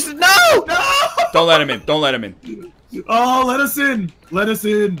shooting it. Just no. No! Don't let him in. Don't let him in. Oh, let us in! Let us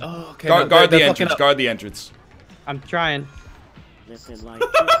in! Oh, okay. Guard the entrance. Guard the entrance. I'm trying. This is like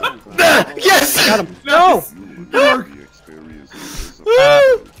Yes! Got him. No! Good work. The experience is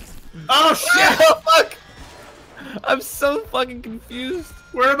Oh shit! Oh, fuck! I'm so fucking confused.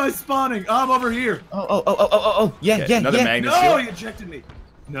 Where am I spawning? Oh, I'm over here. Oh. Yeah. Another magnet No, seal. you ejected me.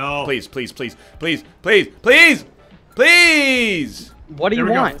 No. Please. What do you There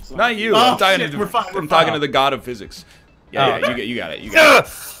we go. want? Not you. Oh, I'm talking shit, to we're fine, we're I'm talking fine. to the god of physics. Yeah, you got it. Ugh,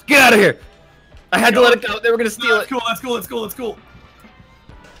 get out of here! I had to let it go. They were gonna steal That's it. cool. That's cool.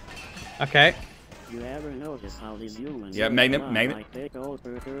 Okay. You ever notice how these humans Yeah, look magnet, a lot magnet. like big old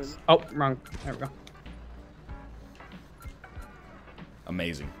burgers? Oh, wrong. There we go.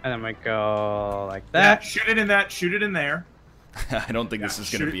 Amazing. And then we go like Yeah, that. shoot it in that. Shoot it in there. I don't think this is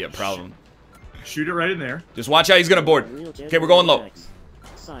going to shoot be it. a problem. Shoot it right in there. Just watch how he's going to board. Real Okay, we're going low.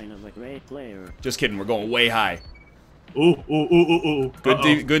 Sign of a great player. Just kidding. We're going way high. Ooh.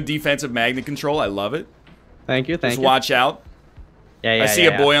 Good defensive magnet control. I love it. Thank you. Just watch out. Yeah. I see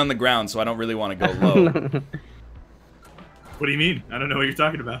a boy on the ground, so I don't really want to go low. What do you mean? I don't know what you're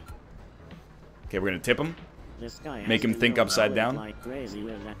talking about. Okay, we're going to tip him. This guy Make has him been think known upside to down. like crazy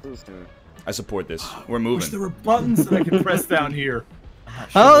with that booster. I support this. We're Wish there moving. were buttons that I could press down here.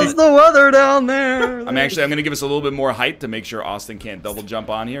 How's the weather down there? I'm going to give us a little bit more height to make sure Austin can't double jump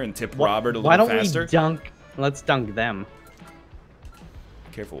on here and tip Robert a Why little don't faster. we dunk? Let's dunk them.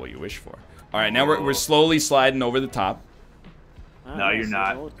 Careful what you wish for. All right, now we're slowly sliding over the top. No, you're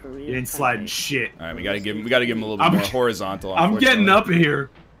not. You ain't sliding shit. All right, we got to give him a little bit I'm- more horizontal. I'm getting unfortunately. up here.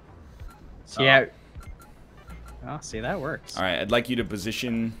 So, yeah. Oh, see, that works. All right, I'd like you to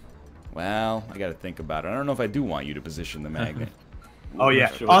position. Well, I got to think about it. I don't know if I do want you to position the magnet. Oh yeah,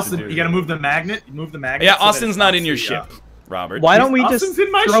 Sure what to Austin, do. you gotta move the magnet. Move the magnet. Yeah, so that Austin's it's not in your yeah. ship, Robert. Why don't we Austin's just in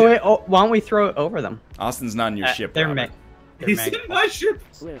my throw ship. it? Oh, why don't we throw it over them? Austin's not in your ship, They're Robert. He's in my ship.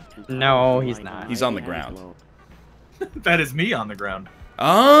 No, he's not. He's on the ground. That is me on the ground.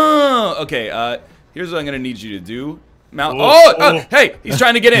 Oh, okay. Here's what I'm gonna need you to do. Mouth. Oh, Oh, hey, he's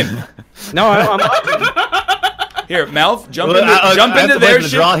trying to get in. No, I'm Here, Mouth, jump Well, into, I jump have into to play their for the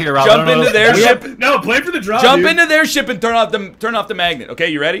ship. draw here, Rob. I Jump don't know into if- their We ship. No, play for the draw. Jump dude. into their ship and turn off the magnet. Okay,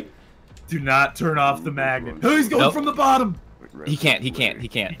 you ready? Do not turn off the magnet. Oh, he's going Nope. from the bottom. He can't. Can't.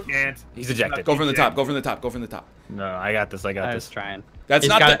 He's ejected. Go from the top. Go from the top. Go from the top. No, I got this. I got I this. was trying. That's He's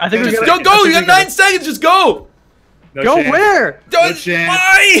not. got it. I think we just gotta- go. I think You we got gotta- 9 seconds. Just go. No Go chance. where? Don't chance.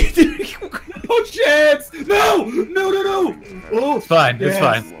 why? No chance! No! No, no, no! Oh, It's fine. It's Yes.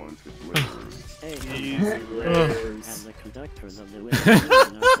 fine. Hey, Easy and players. the conductors of the Wilson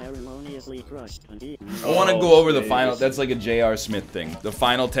are ceremoniously crushed and eaten. I want to Oh, go over the please. final. That's like a J.R. Smith thing. The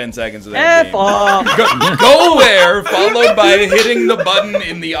final 10 seconds of that F game. off. Go where, followed by hitting the button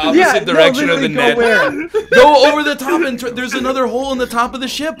in the opposite direction of the net. Go where? Go over the top, and there's another hole in the top of the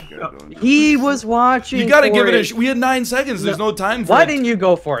ship. He was watching. You gotta for give it a. We had 9 seconds. There's no time for Why it. didn't you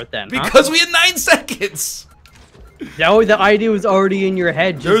go for it then? Huh? Because we had 9 seconds. No, the idea was already in your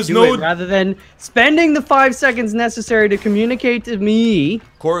head. Just There's do no- it rather than spending the 5 seconds necessary to communicate to me.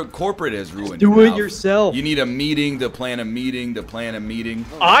 Corporate has ruined. Do your it mouth. yourself. You need a meeting to plan a meeting to plan a meeting.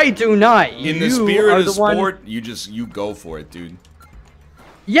 I do not. In the You spirit are of the one- sport, you go for it, dude.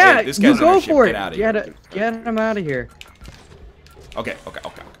 Yeah, Hey, this you guy's on our go ship. for Get it. outta here. Get him out of here. Okay.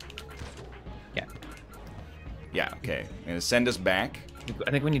 Yeah. Yeah. Okay. I'm gonna send us back. I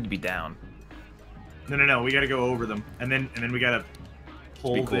think we need to be down. No. We gotta go over them, and then we gotta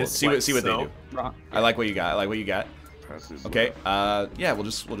pull Be cool. this. See what like they so. do. Wrong. I like what you got. Passes Okay. left. Yeah. We'll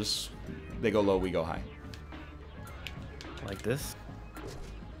just. They go low. We go high. Like this.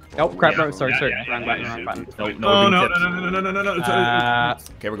 Oh crap! Yeah. Sorry. Yeah, Wrong button. No, Oh no! tips. No!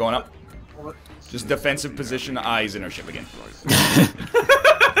 Okay. We're going up. Just defensive position. Eyes in our ship again.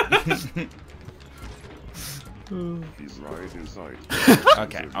 He's right inside.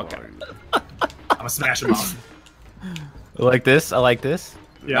 Okay. Okay. I'm gonna smash him off. I like this. I like this.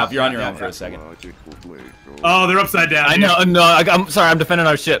 Now, if you're on your own for a second. Logical play. Go. Oh, they're upside down. I dude. know. No, I'm sorry. I'm defending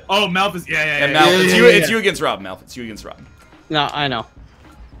our ship. Oh, Malf is. Yeah. And Mal, it's you. yeah, It's yeah. you against Rob. Mal, it's you against Rob. No, I know.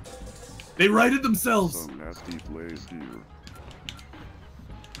 They righted themselves. Some nasty plays here.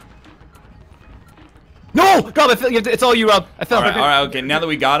 No, Rob. I feel it's all you, Rob. I fell. All right. Okay. Now that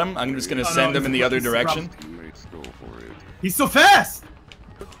we got him, I'm just gonna Oh, no, send him it's in the other it's Rob. direction. Teammates go for it. He's so fast.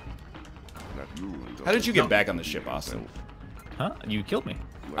 That ruined How did you get back on the ship, Austin? Huh? You killed me.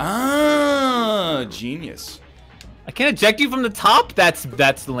 Ah, genius. I can't eject you from the top. That's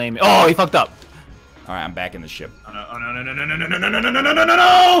lame. Oh, he fucked up. All right, I'm back in the ship. Oh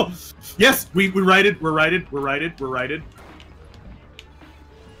no! Yes, we're righted. We're righted. We're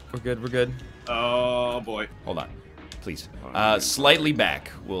good. We're good. Oh boy. Hold on, please. Slightly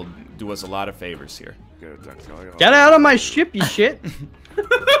back will do us a lot of favors here. Get that guy out. Get out of my ship, you shit.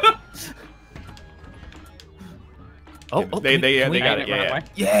 Oh, They got it. Run Yeah. away.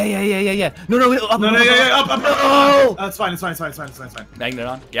 Yeah. No. Up. No, up. No. It's fine. It's fine. Magnet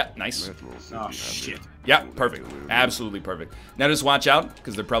on. Yeah, nice. Metro City Oh has shit. it. Yeah, perfect. Absolutely perfect. Now just watch out,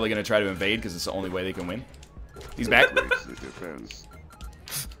 because they're probably gonna try to invade, because it's the only way they can win. He's back. Breaks the defense.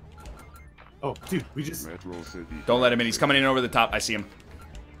 Oh, dude, we just Metro City. Don't let him in. He's coming in over the top. I see him.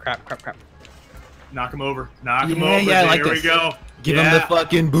 Crap. knock him over. Knock him Yeah, over. yeah, I like there this. we go. Give him the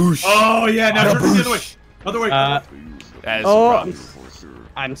fucking boosh. Oh yeah, now Oh, turn the other way. Other way. That is Oh. the problem.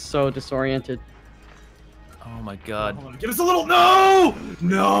 I'm so disoriented. Oh my god. Hold on. Give us a little. No.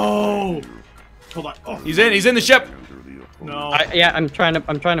 Hold on. Oh He's in the ship. no. Yeah, I'm trying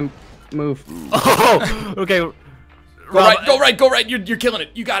to move. Oh, okay. Go right. You're killing it.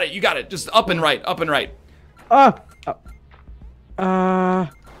 You got it. Just up and right.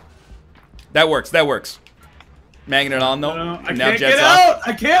 That works. Magnet on though. No, I And now can't jet's get off. out.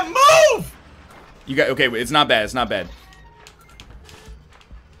 I can't move. You got okay. It's not bad.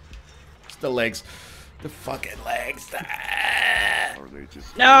 It's the legs. The fucking legs. Ah.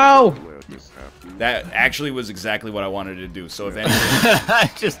 No! That actually was exactly what I wanted to do. So if anything,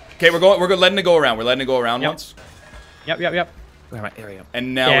 Just. okay, we're letting it go around. We're letting it go around once, Yep. Where am I? There we go.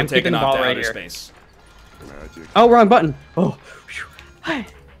 and now Yeah, we're I'm keeping taking the off ball to right outer here. space. Oh, wrong button. Oh. Hold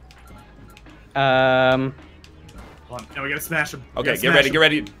on. Now we gotta smash him. Okay, get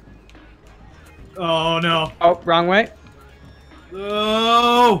ready. Oh no. Oh, wrong way.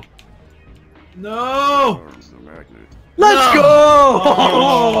 No. Arms the magnet. Let's go!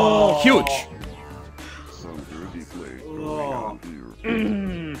 Oh. Huge. Some dirty play Oh. going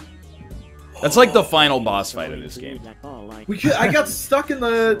on here. That's like the final boss fight of this game. I got stuck in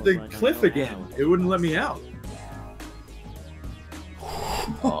the cliff again. It wouldn't let me out.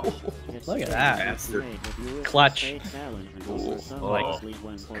 Look at that. Bastard. Clutch. Like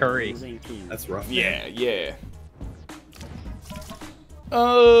curry. That's rough. Yeah.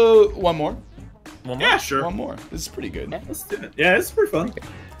 One more. Yeah, sure. One more. This is pretty good. Let's do it. Yeah, it's pretty fun.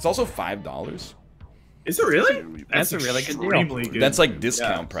 It's also $5. Is it really? That's a really good deal. extremely good. That's like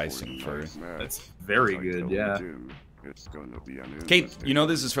discount pricing for. That's very good. Yeah. It's gonna be an Kate, interesting- you know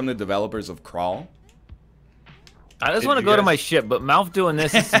this is from the developers of Crawl. I just want to go to my ship, but Mouth doing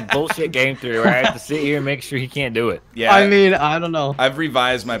this is some bullshit game theory where I have to sit here and make sure he can't do it. Yeah. I mean, I don't know. I've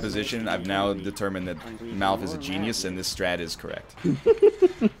revised my position. I've now determined that Malf is a genius, and this strat is correct.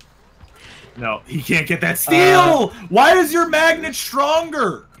 No, he can't get that steal! Why is your magnet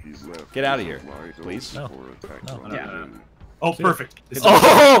stronger? Get out of here, please. No. Yeah. Oh, perfect.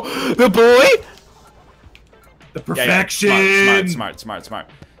 Oh, the boy! The Yeah, yeah. perfection! Smart.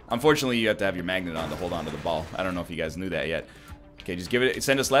 Unfortunately, you have to have your magnet on to hold on to the ball. I don't know if you guys knew that yet. Okay, just give it.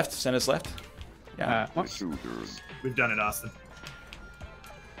 Send us left. Send us left. Yeah. We've done it, Austin.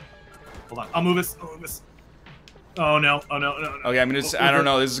 Hold on. I'll move us. I'll move us. Oh no! Oh no! No! No! Okay, I'm gonna. I don't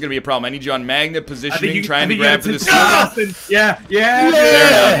know. This is gonna be a problem. I need you on magnet positioning, trying to you grab have for the steal. Austin. Yeah! Yeah!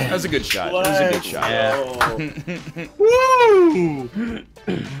 That was a good shot. That was a good shot. Woo!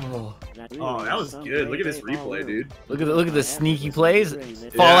 That Oh, that was good. Look at this replay, dude. Look at the sneaky plays.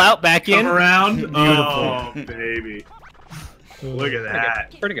 Fall out, back in. Come around. Beautiful. Oh, baby. Look at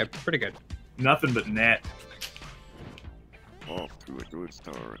that. Pretty good. Pretty good. Nothing but net. Off to a good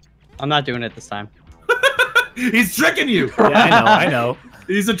start. I'm not doing it this time. He's tricking you. Yeah, I know.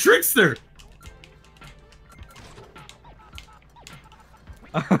 He's a trickster.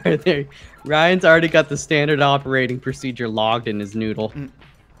 Alright, there. Ryan's already got the standard operating procedure logged in his noodle.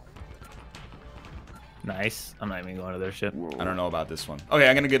 Nice. I'm not even going to their ship. I don't know about this one. Okay,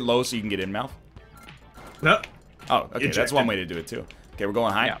 I'm gonna get low so you can get in, Mouth. No. Oh, okay, that's Ejected. one way to do it too. Okay, we're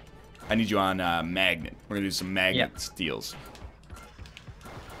going high. Yeah. I need you on magnet. We're gonna do some magnet steals.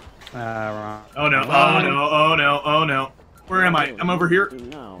 Wrong. Oh no. Oh no. Oh no. Oh no. Where am I? I'm over here.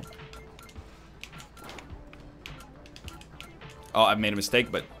 No. Oh, I made a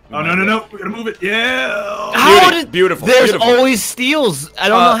mistake, but. Oh no. We gotta move it. Yeah. How Beauty, did? beautiful. There's beautiful. always steals. I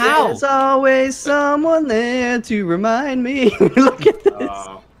don't know how. There's always someone there to remind me. Look at this.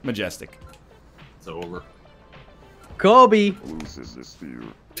 Majestic. It's over. Kobe. Loses the spear.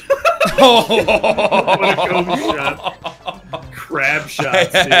 What a Kobe shot. Crab I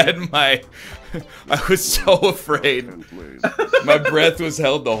shots, dude. had my. I was so afraid. And plays. My breath was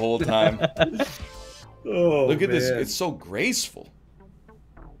held the whole time. Oh, Look at this. man. It's so graceful.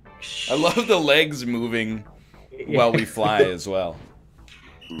 I love the legs moving while we fly as well.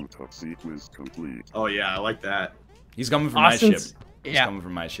 Boot up sequence complete. Oh yeah, I like that. He's coming from my ship. Austin's- He's yeah. coming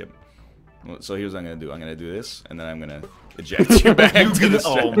from my ship. Well, so here's what I'm gonna do. I'm gonna do this, and then I'm gonna eject you back to the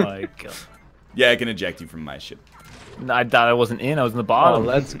Oh ship. my god. Yeah, I can eject you from my ship. I thought I wasn't in. I was in the Oh, bottom.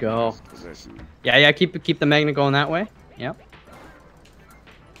 let's go. Possession. Yeah, keep the magnet going that way. Yep.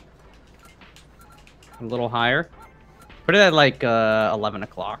 A little higher. Put it at like 11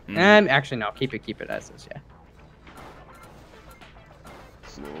 o'clock. Actually, no. Keep it as is. Yeah.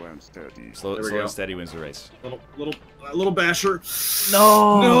 Slow and steady. Slow There we and go. steady wins the race. Little basher.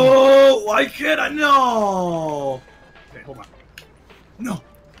 No. No, why can't I? No. Okay, hold on. No.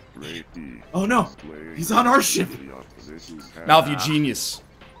 Grade D. Oh no. Display He's on our ship. the opposition's hand. Malf, you genius.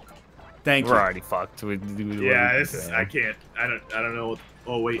 Thank We're you. already fucked. Yeah, this I can't. I don't know.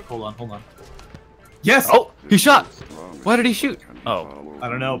 Oh wait, hold on. Yes. Oh, he shot. Strong Why did he shoot? can Oh. follow I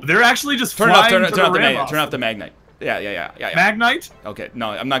don't know, but they're actually just Turn it off. flying Turn to off the rim, magnet. Turn off the Austin. magnet. Yeah. Magnite. Okay, no,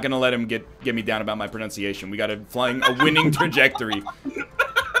 I'm not gonna let him get me down about my pronunciation. We got a winning trajectory.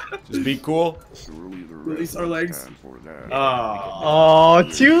 Just be cool. Surely the Release rest our will legs. stand for that. Oh,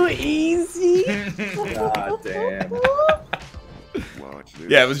 too easy. God damn. Watch this.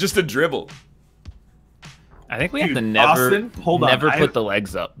 Yeah, it was just a dribble. I think we have Dude, to never, Austin, hold on, never I- put the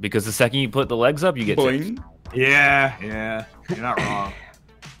legs up because the second you put the legs up, you get tipped. Boing. Yeah. You're not wrong.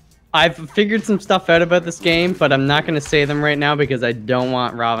 I've figured some stuff out about this game, but I'm not gonna say them right now because I don't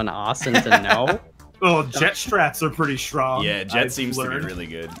want Rob and Austin to know. Oh, jet strats are pretty strong. Yeah, Jet I've seems to learned. be really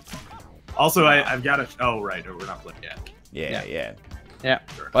good. Also, I've got a. Oh right, we're not playing yet. Yeah. Yeah.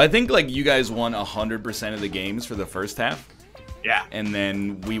 Well, I think like you guys won 100% of the games for the first half, Yeah. and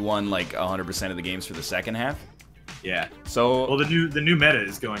then we won like 100% of the games for the second half. Yeah. So Well, the new meta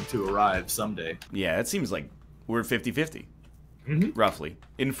is going to arrive someday. yeah, it seems like we're 50-50, Mhm. roughly,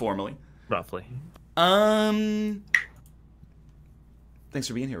 informally. Roughly. Thanks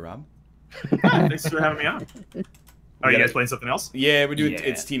for being here, Rob. Thanks for having me on. Oh, you guys playing something else? Yeah, we're doing Yeah.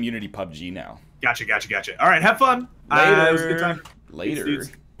 it's Team Unity PUBG now. Gotcha. All right, have fun. Later. It was a good time. Later.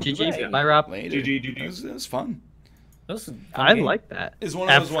 Dudes. GG. Bye, Rob. Later. GG. It was fun. I like that. It's one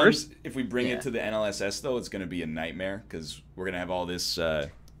At of those ones. first- If we bring yeah. it to the NLSS though, it's gonna be a nightmare because we're gonna have all this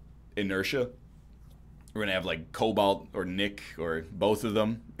inertia. We're gonna have like Cobalt or Nick or both of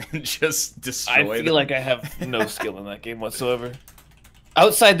them and just destroy them. I have no skill in that game whatsoever.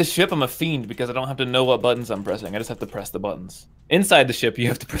 Outside the ship, I'm a fiend because I don't have to know what buttons I'm pressing. I just have to press the buttons. Inside the ship, you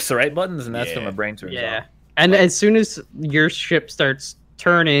have to press the right buttons, and that's when Yeah. my brain turns Yeah. off. And as soon as your ship starts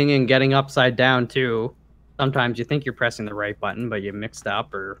turning and getting upside down too, sometimes you think you're pressing the right button, but you mixed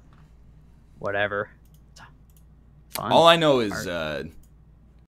up or whatever. Fun. All I know is